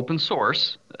be open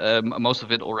source. Most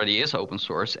of it already is open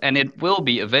source, and it will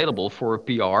be available for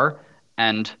PR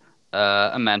and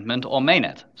amendment on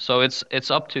mainnet. So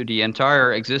it's up to the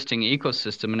entire existing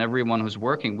ecosystem and everyone who's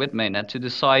working with mainnet to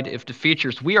decide if the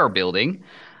features we are building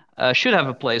should have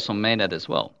a place on mainnet as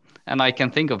well. And I can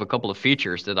think of a couple of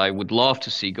features that I would love to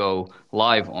see go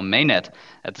live on mainnet.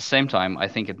 At the same time, I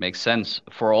think it makes sense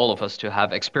for all of us to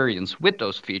have experience with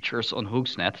those features on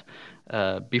hooksnet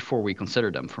before we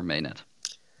consider them for mainnet.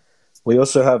 We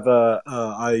also have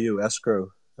IOU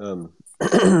escrow,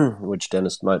 which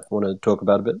Denis might want to talk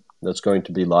about a bit. That's going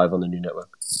to be live on the new network.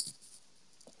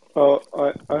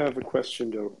 I have a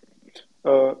question though.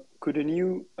 Could a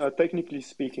new, technically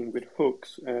speaking, with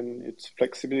hooks and its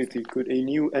flexibility, could a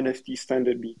new NFT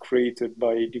standard be created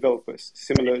by developers,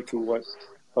 similar to what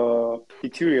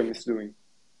Ethereum is doing?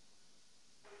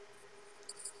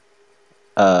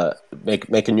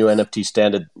 Make a new NFT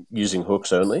standard using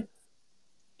hooks only?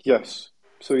 Yes.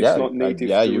 So it's not native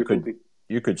to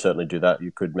you could certainly do that.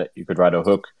 You could write a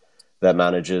hook that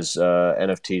manages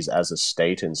NFTs as a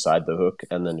state inside the hook,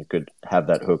 and then you could have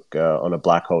that hook on a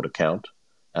black hole account.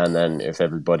 And then if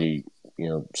everybody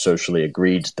socially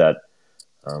agreed that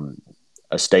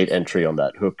a state entry on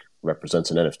that hook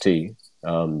represents an NFT,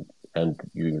 and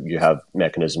you have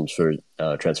mechanisms for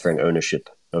transferring ownership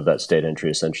of that state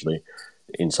entry essentially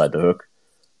inside the hook,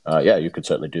 you could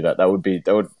certainly do that. That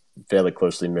would fairly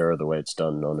closely mirror the way it's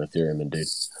done on Ethereum, indeed.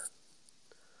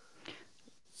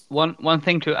 One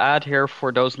thing to add here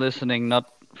for those listening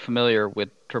not familiar with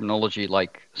terminology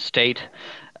like state,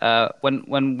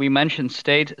 when we mention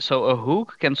state, so a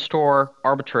hook can store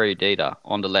arbitrary data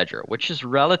on the ledger, which is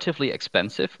relatively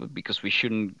expensive because we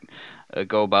shouldn't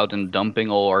go about and dumping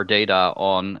all our data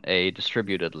on a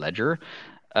distributed ledger.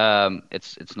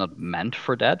 It's not meant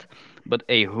for that, but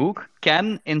a hook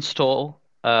can install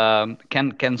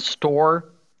can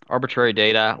store arbitrary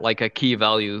data like a key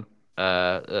value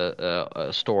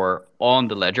store on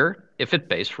the ledger if it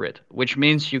pays for it, which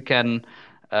means you can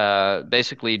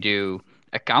basically do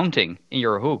accounting in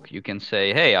your hook. You can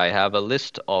say, hey, I have a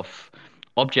list of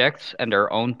objects and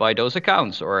they're owned by those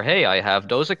accounts. Or, hey, I have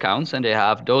those accounts and they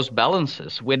have those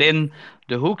balances within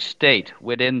the hook state,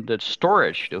 within the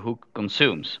storage the hook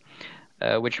consumes,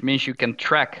 which means you can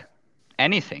track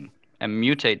anything and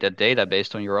mutate that data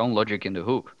based on your own logic in the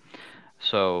hook.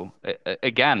 So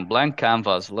again, blank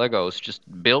canvas, Legos, just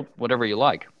build whatever you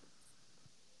like.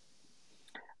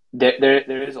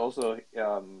 There is also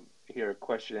here a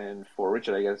question for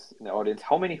Richard, I guess, in the audience.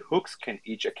 How many hooks can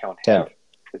each account 10. have?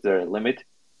 Is there a limit?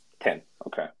 10.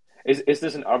 Okay. Is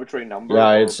this an arbitrary number?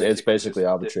 Yeah, it's basically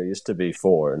arbitrary. It used to be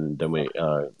 4, and then we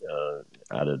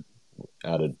added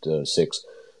 6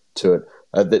 to it.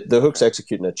 The hooks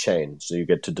execute in a chain, so you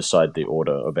get to decide the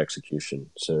order of execution.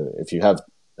 So if you have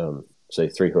say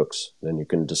 3 hooks, then you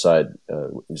can decide.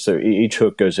 So each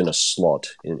hook goes in a slot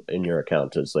in your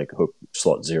account. It's like hook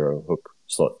slot 0, hook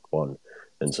slot 1,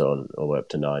 and so on, all the way up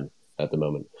to 9 at the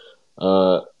moment.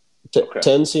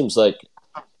 10 seems like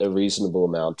a reasonable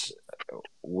amount.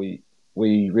 We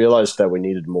realized that we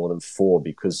needed more than 4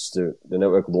 because the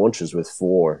network launches with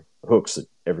 4 hooks that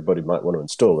everybody might want to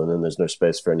install, and then there's no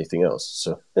space for anything else.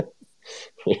 So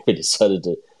we decided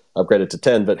to upgrade it to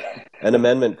 10, but an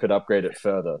amendment could upgrade it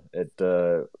further.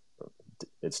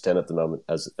 It's 10 at the moment.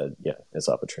 It's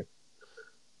arbitrary.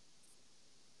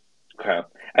 Okay.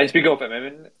 And speaking of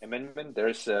amendment,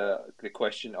 there's the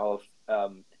question of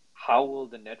how will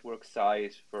the network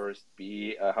size first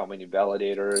be? How many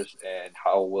validators, and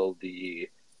how will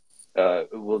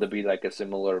will there be like a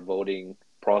similar voting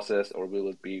process, or will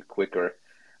it be quicker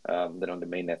than on the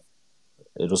mainnet?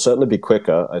 It'll certainly be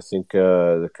quicker. I think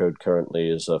the code currently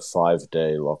is a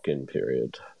 5-day lock-in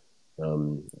period.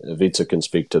 Wietse can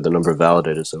speak to the number of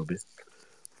validators there will be.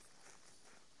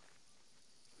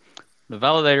 The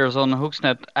validators on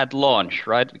Hooksnet at launch,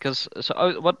 right? Because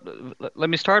let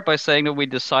me start by saying that we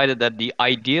decided that the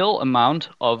ideal amount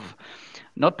of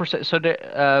not per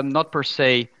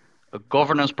se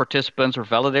governance participants or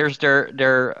validators,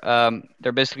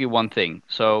 they're basically one thing.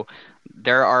 So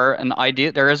there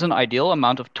is an ideal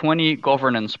amount of 20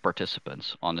 governance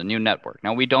participants on the new network.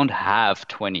 Now we don't have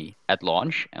 20 at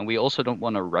launch, and we also don't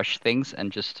want to rush things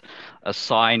and just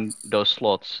assign those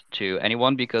slots to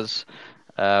anyone because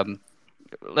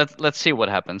let's see what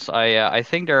happens. I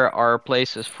think there are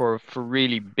places for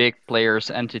really big players,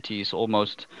 entities,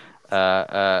 almost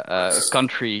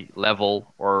country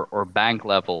level or bank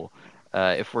level.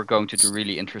 If we're going to do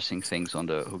really interesting things on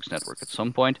the Hooks network at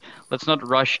some point, let's not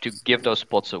rush to give those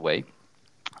spots away.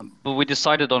 But we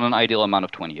decided on an ideal amount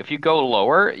of 20. If you go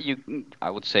lower, I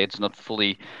would say it's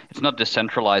not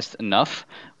decentralized enough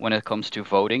when it comes to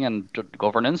voting and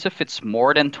governance. If it's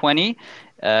more than 20,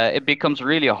 it becomes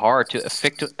really hard to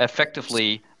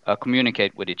effectively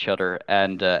communicate with each other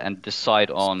and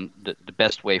decide on the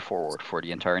best way forward for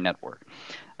the entire network.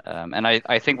 And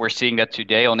I think we're seeing that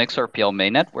today on XRPL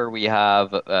mainnet, where we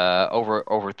have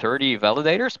over 30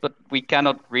 validators, but we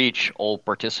cannot reach all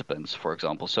participants, for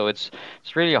example. So it's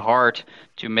really hard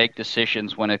to make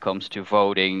decisions when it comes to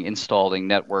voting, installing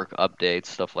network updates,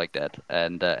 stuff like that.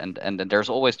 And then there's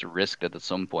always the risk that at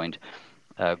some point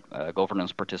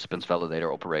governance participants,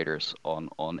 validator operators on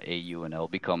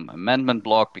AUNL become amendment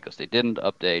block because they didn't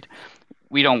update.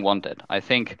 We don't want that. I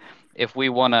think if we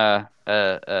want to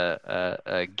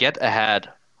get ahead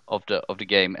of the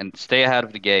game and stay ahead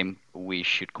of the game, we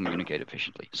should communicate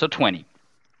efficiently. So 20.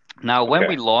 Now, when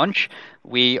we launch,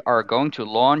 we are going to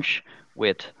launch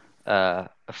with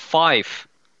 5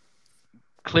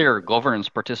 clear governance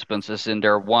participants as in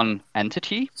their one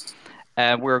entity,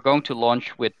 and we're going to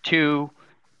launch with 2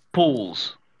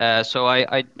 pools. So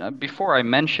I before I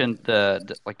mentioned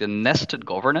the nested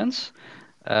governance.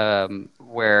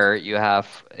 Where you have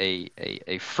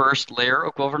a first layer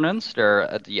of governance. There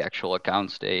at the actual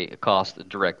accounts, they cast a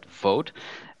direct vote.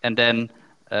 And then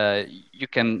you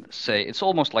can say it's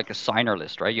almost like a signer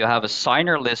list, right? You have a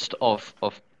signer list of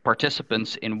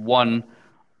participants in one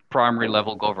primary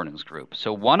level governance group.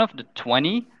 So one of the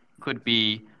 20 could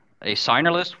be a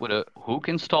signer list with a hook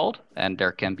installed, and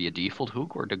there can be a default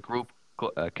hook, or the group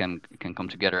can come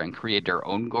together and create their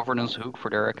own governance hook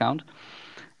for their account.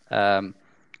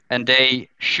 And they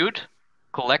should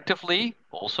collectively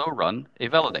also run a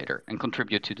validator and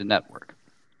contribute to the network.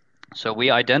 So we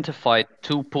identified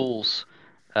 2 pools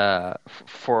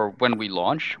for when we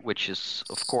launch, which is,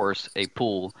 of course, a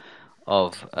pool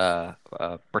of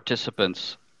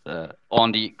participants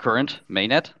on the current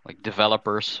mainnet, like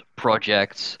developers,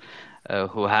 projects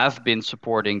who have been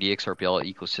supporting the XRPL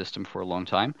ecosystem for a long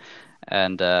time.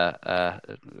 And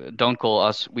don't call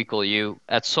us, we call you.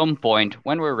 At some point,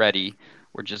 when we're ready,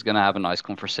 We're just gonna have a nice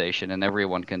conversation, and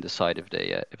everyone can decide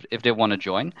if they want to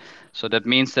join. So that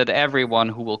means that everyone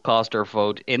who will cast their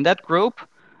vote in that group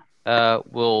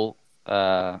will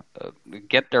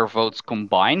get their votes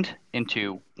combined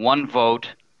into one vote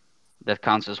that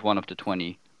counts as one of the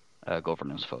 20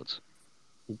 governance votes.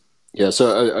 Yeah,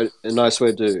 so a nice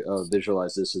way to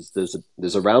visualize this is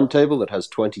there's a round table that has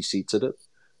 20 seats in it,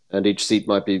 and each seat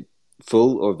might be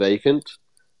full or vacant,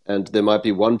 and there might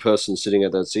be one person sitting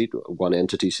at that seat, one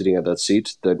entity sitting at that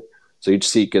seat. So each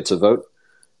seat gets a vote,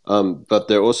 but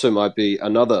there also might be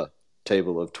another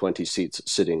table of 20 seats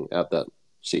sitting at that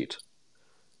seat.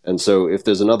 And so if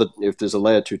there's a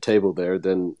layer 2 table there,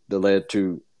 then the layer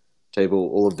 2 table,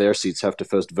 all of their seats have to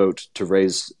first vote to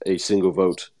raise a single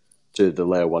vote to the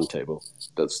layer 1 table.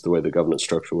 That's the way the governance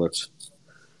structure works.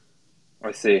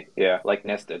 I see. Yeah, like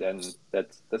nested, and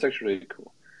that's actually really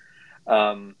cool.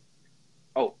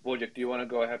 WoJake, do you want to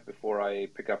go ahead before I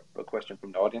pick up a question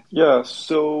from the audience? Yeah,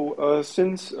 so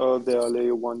since there are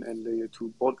layer 1 and layer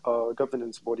 2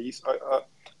 governance bodies,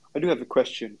 I do have a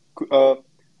question.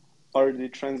 Are the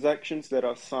transactions that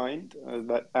are signed,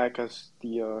 that act as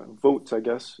the votes, I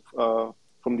guess,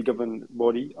 from the governing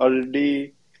body, are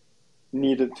they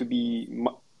needed to be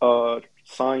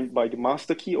signed by the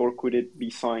master key, or could it be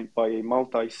signed by a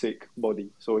multi-sig body,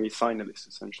 so a signer list,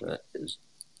 essentially?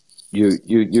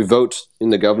 You vote in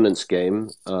the governance game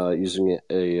using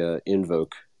a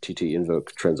TT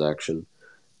invoke transaction,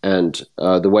 and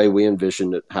the way we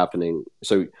envision it happening.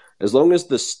 So as long as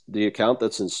the account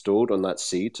that's installed on that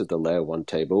seat at the layer 1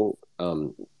 table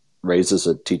raises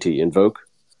a TT invoke,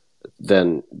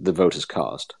 then the vote is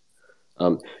cast.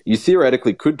 You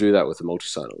theoretically could do that with a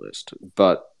multi-signer list,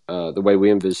 but the way we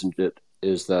envisioned it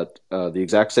is that the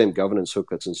exact same governance hook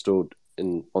that's installed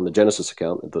on the Genesis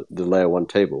account, the layer 1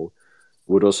 table,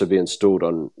 would also be installed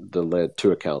on the layer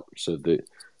 2 account.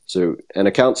 So an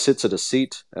account sits at a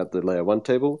seat at the layer 1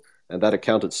 table, and that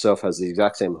account itself has the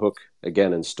exact same hook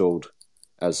again installed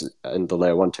as in the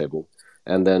layer 1 table.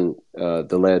 And then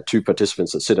the layer 2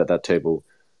 participants that sit at that table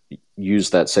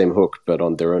use that same hook, but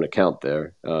on their own account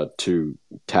there, to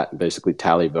basically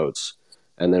tally votes.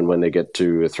 And then when they get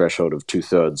to a threshold of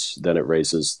 2/3, then it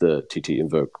raises the TT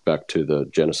invoke back to the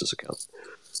Genesis account.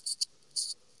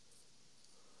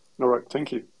 All right,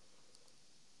 thank you.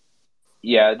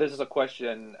 Yeah, this is a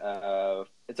question.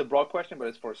 It's a broad question, but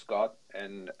it's for Scott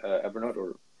and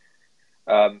Evernode.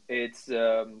 It's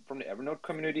from the Evernode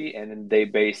community, and they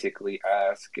basically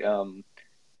ask,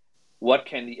 what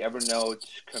can the Evernode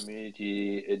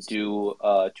community do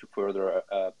to further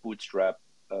bootstrap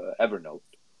Evernode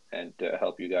and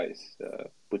help you guys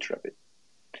bootstrap it?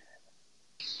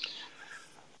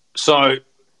 So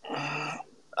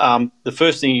the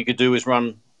first thing you could do is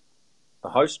run a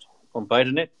host on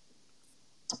BetaNet.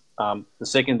 The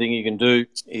second thing you can do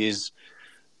is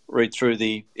read through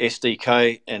the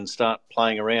SDK and start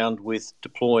playing around with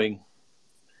deploying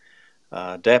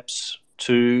dApps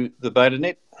to the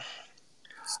BetaNet.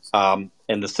 And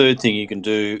the third thing you can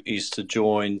do is to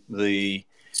join the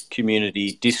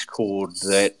community Discord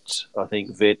that I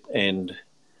think Vet and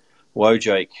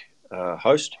WoJake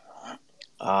host,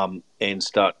 and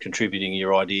start contributing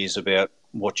your ideas about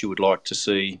what you would like to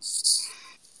see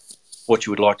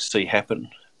happen.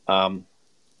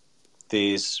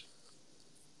 There's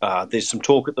some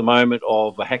talk at the moment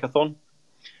of a hackathon,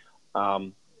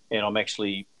 and I'm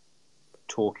actually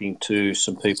talking to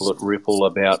some people at Ripple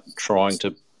about trying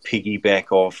to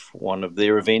piggyback off one of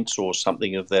their events or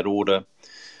something of that order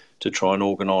to try and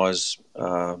organise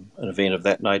an event of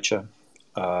that nature.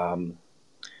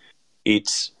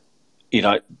 It's,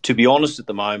 to be honest, at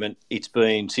the moment, it's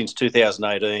been since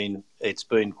 2018. It's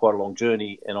been quite a long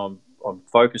journey, and I'm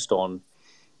focused on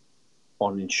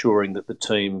ensuring that the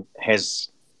team has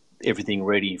everything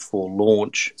ready for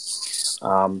launch.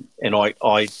 And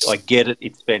I get it.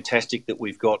 It's fantastic that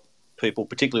we've got people,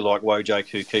 particularly like WoJake,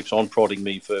 who keeps on prodding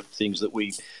me for things that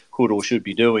we could or should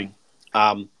be doing.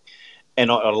 And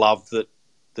I love that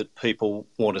people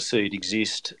want to see it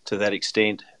exist to that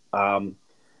extent.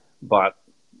 But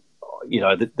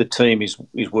the team is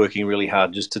working really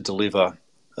hard just to deliver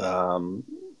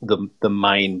the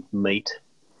main meat,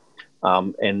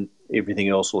 and everything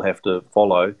else will have to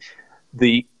follow.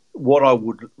 What I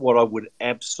would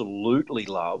absolutely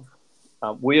love,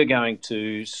 we are going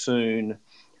to soon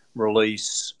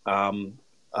release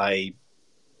a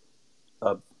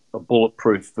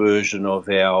bulletproof version of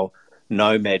our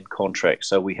Nomad contract.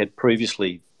 So we had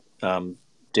previously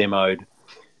demoed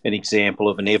an example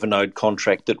of an Evernode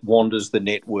contract that wanders the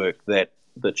network, that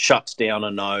shuts down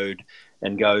a node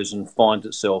and goes and finds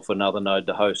itself another node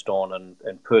to host on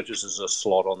and purchases a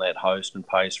slot on that host and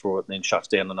pays for it and then shuts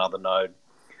down another node.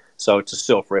 So it's a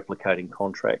self-replicating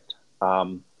contract.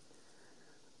 The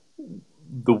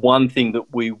one thing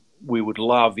that we would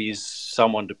love is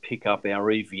someone to pick up our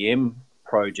EVM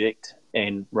project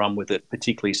and run with it,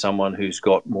 particularly someone who's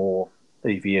got more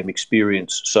EVM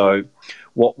experience. So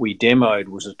what we demoed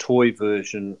was a toy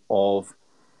version of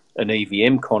an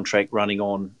EVM contract running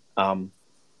on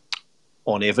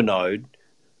Evernode,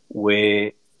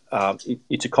 where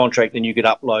it's a contract and you could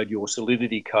upload your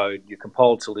Solidity code, your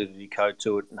compiled Solidity code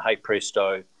to it, and hey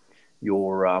presto,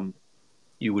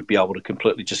 you would be able to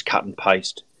completely just cut and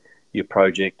paste your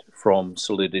project from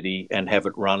Solidity and have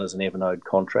it run as an Evernode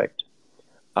contract.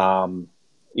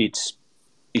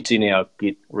 It's in our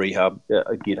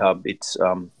GitHub.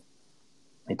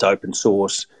 It's open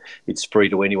source. It's free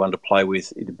to anyone to play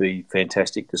with. It'd be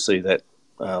fantastic to see that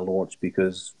launch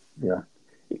because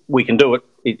we can do it.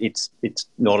 It's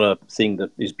not a thing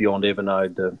that is beyond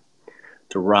Evernode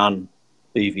to run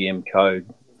EVM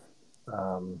code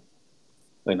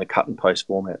in a cut and paste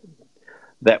format.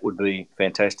 That would be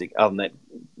fantastic. Other than that,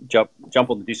 jump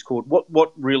on the Discord.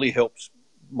 What really helps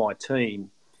my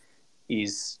team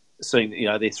is seeing,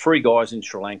 there's 3 guys in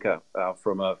Sri Lanka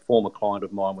from a former client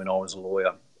of mine when I was a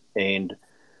lawyer, and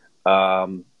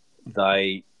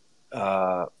they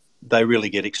really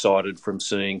get excited from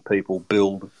seeing people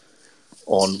build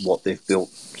on what they've built.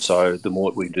 So the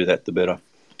more we do that, the better.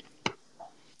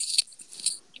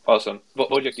 Awesome.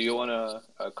 WoJake, do you want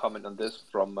to comment on this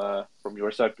from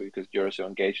your side, because you're so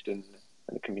engaged in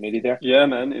the community there? Yeah,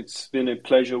 man, it's been a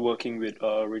pleasure working with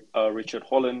Richard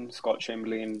Holland, Scott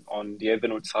Chamberlain on the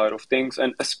Evernode side of things,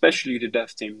 and especially the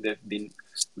dev team. They've been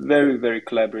very, very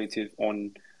collaborative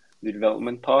on the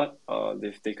development part.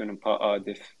 They've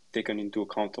taken into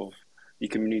account of the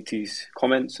community's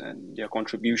comments and their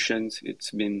contributions.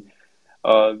 It's been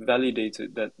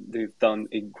validated that they've done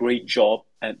a great job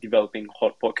at developing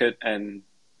Hot Pocket and,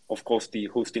 of course, the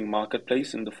hosting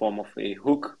marketplace in the form of a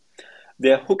hook.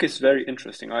 Their hook is very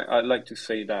interesting. I'd like to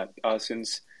say that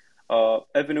since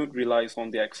Evernode relies on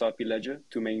the XRP ledger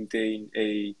to maintain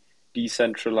a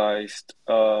decentralized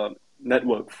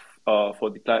network for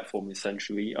the platform,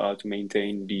 essentially, to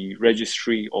maintain the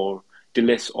registry or the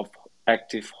list of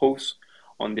active hosts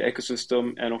on the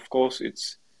ecosystem. And of course,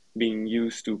 it's being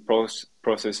used to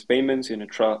process payments in a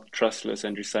trustless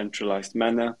and decentralized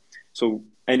manner. So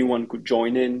anyone could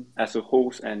join in as a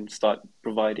host and start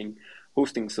providing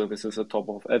hosting services atop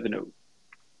of Evernode.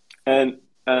 And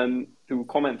to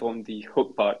comment on the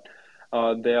hook part,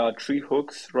 there are 3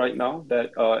 hooks right now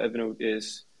that Evernode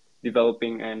is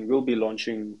developing and will be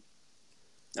launching,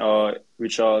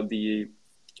 which are the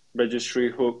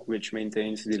registry hook, which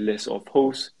maintains the list of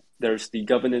hosts. There's the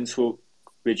governance hook,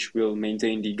 which will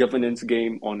maintain the governance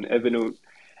game on Evernode.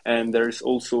 And there's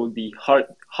also the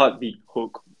heartbeat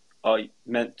hook,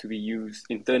 meant to be used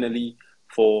internally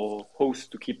for hosts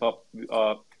to keep up,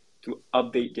 to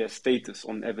update their status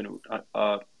on Evernode,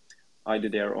 either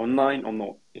they're online or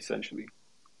not, essentially.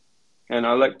 And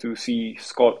I'd like to see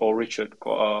Scott or Richard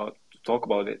to talk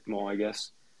about it more, I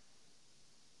guess.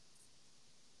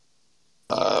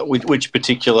 Which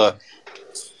particular,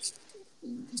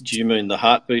 do you mean the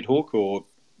heartbeat hook or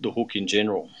the hook in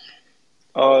general?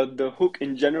 The hook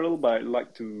in general, but I'd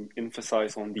like to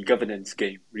emphasize on the governance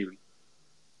game, really.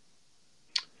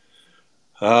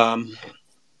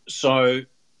 So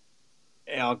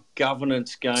our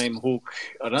governance game hook,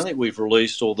 I don't think we've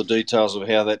released all the details of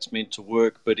how that's meant to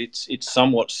work, but it's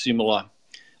somewhat similar.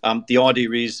 The idea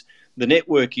is the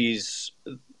network is,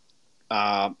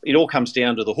 it all comes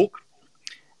down to the hook,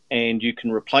 and you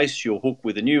can replace your hook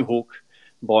with a new hook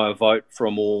by a vote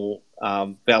from all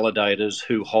validators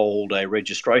who hold a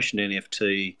registration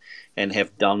NFT and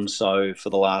have done so for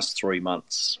the last 3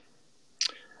 months.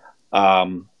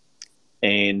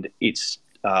 And it's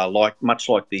much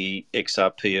like the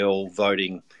XRPL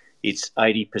voting, it's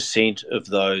 80% of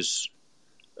those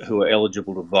who are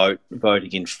eligible to vote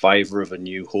voting in favour of a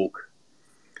new hook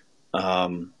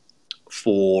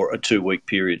for a 2-week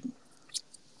period.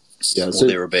 Yeah, or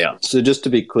thereabouts. So just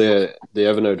to be clear, the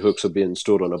Evernode hooks will be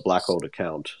installed on a Blackhold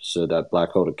account. So that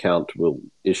Blackhold account will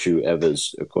issue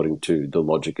Evers according to the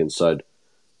logic inside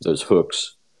those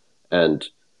hooks. And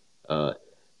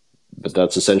but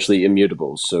that's essentially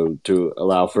immutable. So to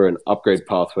allow for an upgrade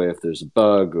pathway if there's a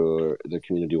bug or the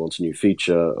community wants a new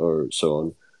feature or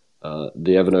so on,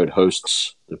 the Evernode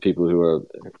hosts, the people who are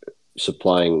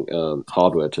supplying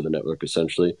hardware to the network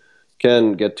essentially,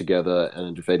 can get together,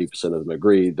 and if 80% of them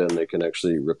agree, then they can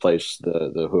actually replace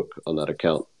the hook on that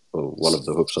account, or one of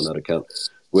the hooks on that account,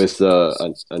 with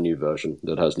a new version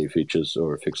that has new features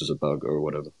or fixes a bug or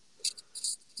whatever.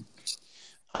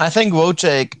 I think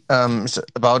WoJake is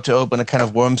about to open a can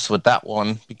of worms with that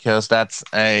one, because that's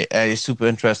a super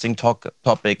interesting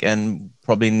topic and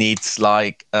probably needs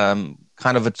like kind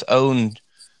of its own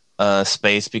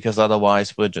space, because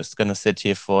otherwise we're just going to sit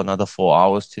here for another 4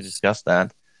 hours to discuss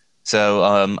that.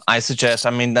 So I suggest,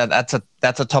 that's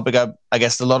a topic I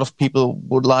guess a lot of people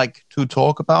would like to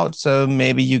talk about. So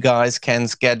maybe you guys can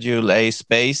schedule a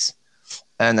space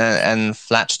and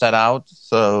flesh that out.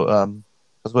 So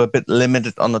because we're a bit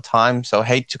limited on the time, so I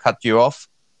hate to cut you off.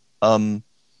 I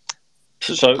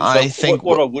think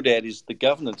what I would add is the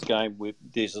governance game.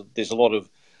 There's a lot of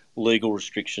legal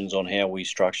restrictions on how we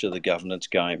structure the governance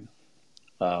game,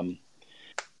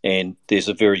 and there's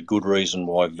a very good reason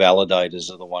why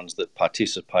validators are the ones that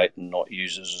participate and not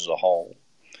users as a whole.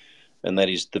 And that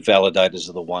is, the validators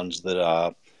are the ones that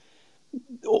are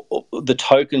the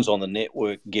tokens on the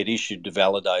network get issued to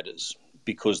validators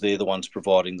because they're the ones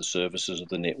providing the services of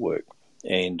the network,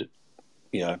 and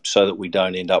so that we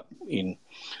don't end up in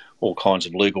all kinds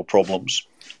of legal problems.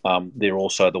 They're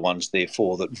also the ones,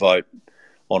 therefore, that vote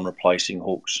on replacing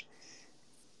hooks,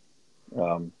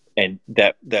 and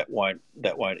that won't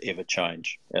ever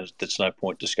change. There's no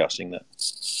point discussing that.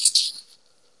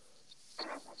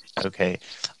 Okay.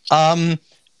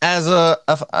 As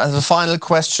a final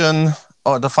question,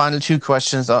 or the final two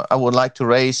questions I would like to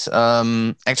raise.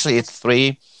 Actually, it's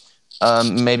three.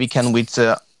 Maybe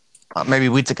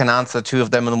Wietse can answer two of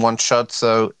them in one shot.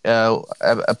 So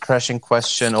a pressing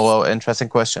question or interesting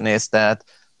question is that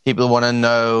people want to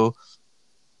know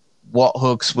what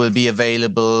hooks will be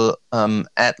available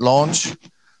at launch,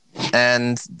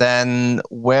 and then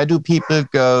where do people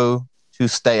go to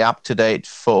stay up to date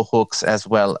for hooks as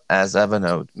well as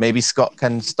Evernode. Maybe Scott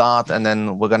can start, and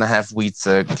then we're going to have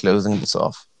Wietse closing this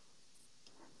off.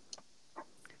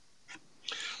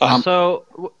 Yeah.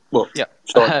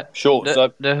 Sorry. Sure.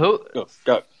 The hook.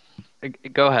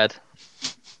 Go ahead.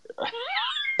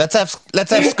 Let's have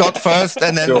Scott first,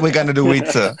 and then sure. We're going to do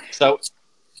Wietse. So,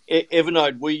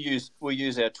 Evernode, we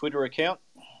use our Twitter account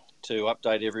to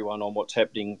update everyone on what's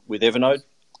happening with Evernode.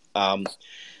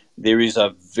 There is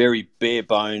a very bare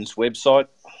bones website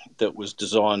that was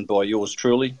designed by yours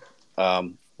truly,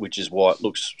 which is why it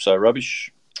looks so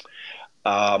rubbish.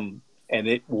 And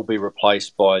it will be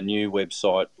replaced by a new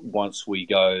website once we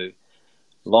go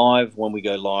live. When we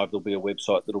go live, there'll be a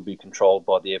website that will be controlled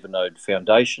by the Evernode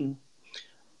Foundation.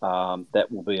 That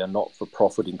will be a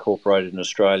not-for-profit incorporated in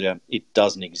Australia. It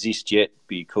doesn't exist yet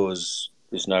because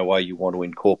there's no way you want to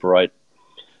incorporate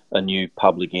a new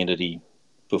public entity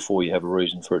before you have a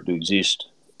reason for it to exist.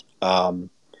 So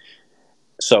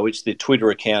it's the Twitter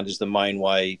account is the main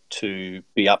way to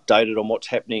be updated on what's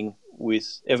happening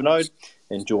with Evernode,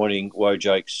 and joining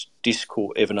WoJake's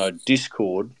Discord, Evernode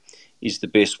Discord, is the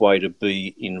best way to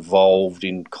be involved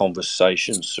in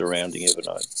conversations surrounding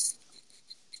Evernode.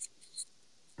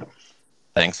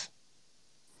 Thanks.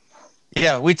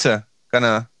 Yeah, Wietse,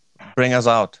 gonna bring us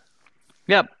out.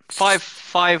 Yeah,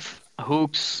 five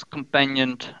hooks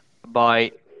companioned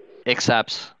by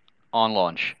XApps on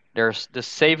launch. There's the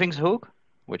savings hook,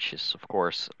 which is of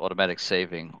course automatic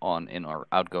saving in our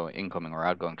incoming or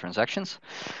outgoing transactions.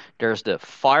 There's the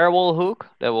firewall hook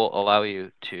that will allow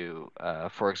you to,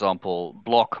 for example,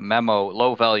 block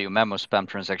low value memo spam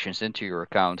transactions into your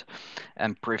account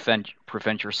and prevent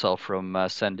yourself from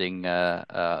sending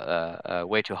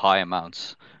way too high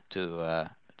amounts to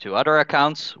other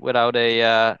accounts without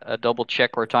a double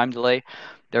check or time delay.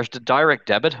 There's the direct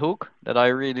debit hook that I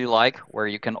really like, where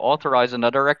you can authorize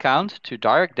another account to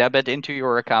direct debit into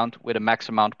your account with a max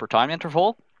amount per time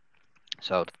interval.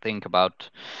 So think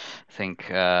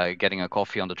getting a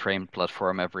coffee on the train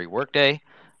platform every workday.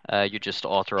 You just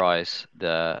authorize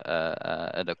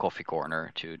the coffee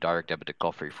corner to direct debit the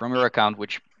coffee from your account,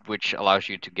 which allows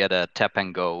you to get a tap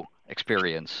and go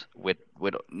experience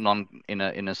in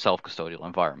a self-custodial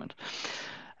environment.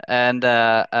 And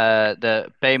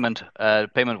the payment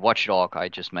watchdog, I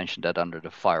just mentioned that under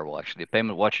the firewall. Actually, the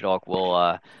payment watchdog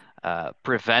will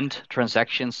prevent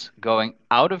transactions going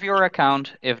out of your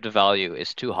account if the value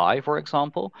is too high, for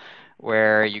example,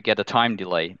 where you get a time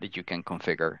delay that you can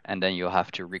configure, and then you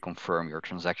have to reconfirm your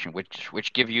transaction,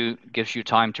 which gives you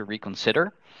time to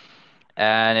reconsider.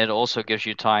 And it also gives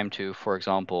you time to, for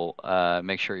example,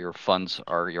 make sure your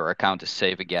account is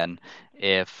safe again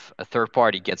if a third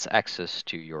party gets access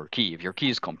to your key, if your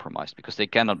key is compromised, because they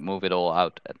cannot move it all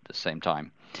out at the same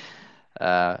time.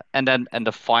 And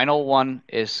the final one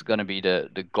is going to be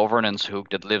the governance hook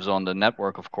that lives on the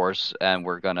network, of course, and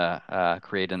we're going to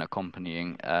create an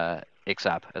accompanying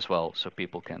XApp as well, so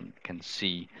people can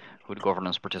see who the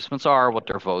governance participants are, what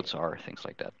their votes are, things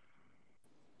like that.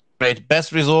 Great.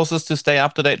 Best resources to stay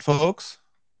up to date for hooks?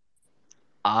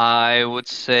 I would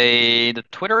say the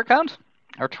Twitter account,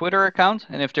 our Twitter account,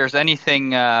 and if there's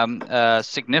anything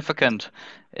significant,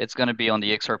 it's going to be on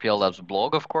the XRPL Labs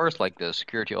blog, of course, like the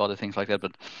security audit, things like that.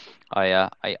 But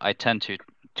I tend to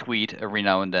tweet every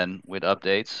now and then with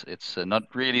updates. It's not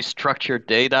really structured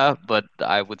data, but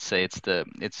I would say it's the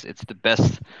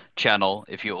best channel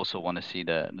if you also want to see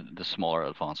the smaller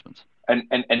advancements. And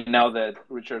now that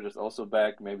Richard is also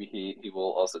back, maybe he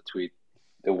will also tweet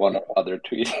the one other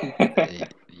tweet.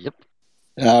 Yep.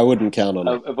 I wouldn't count on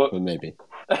it, but maybe.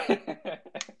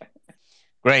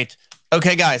 Great.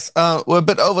 Okay, guys, we're a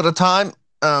bit over the time.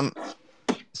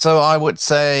 So I would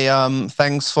say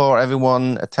thanks for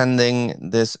everyone attending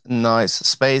this nice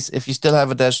space. If you still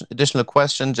have additional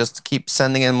questions, just keep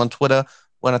sending them on Twitter.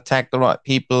 When I tag the right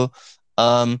people,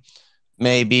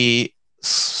 maybe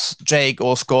Jake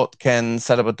or Scott can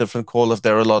set up a different call if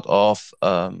there are a lot of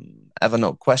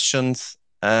Evernode questions.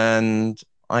 And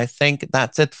I think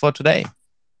that's it for today.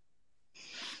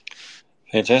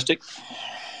 Fantastic.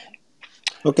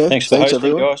 Okay. Thanks for hosting,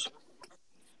 everyone. guys.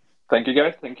 Thank you,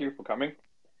 guys. Thank you for coming.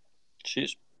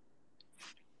 Cheers.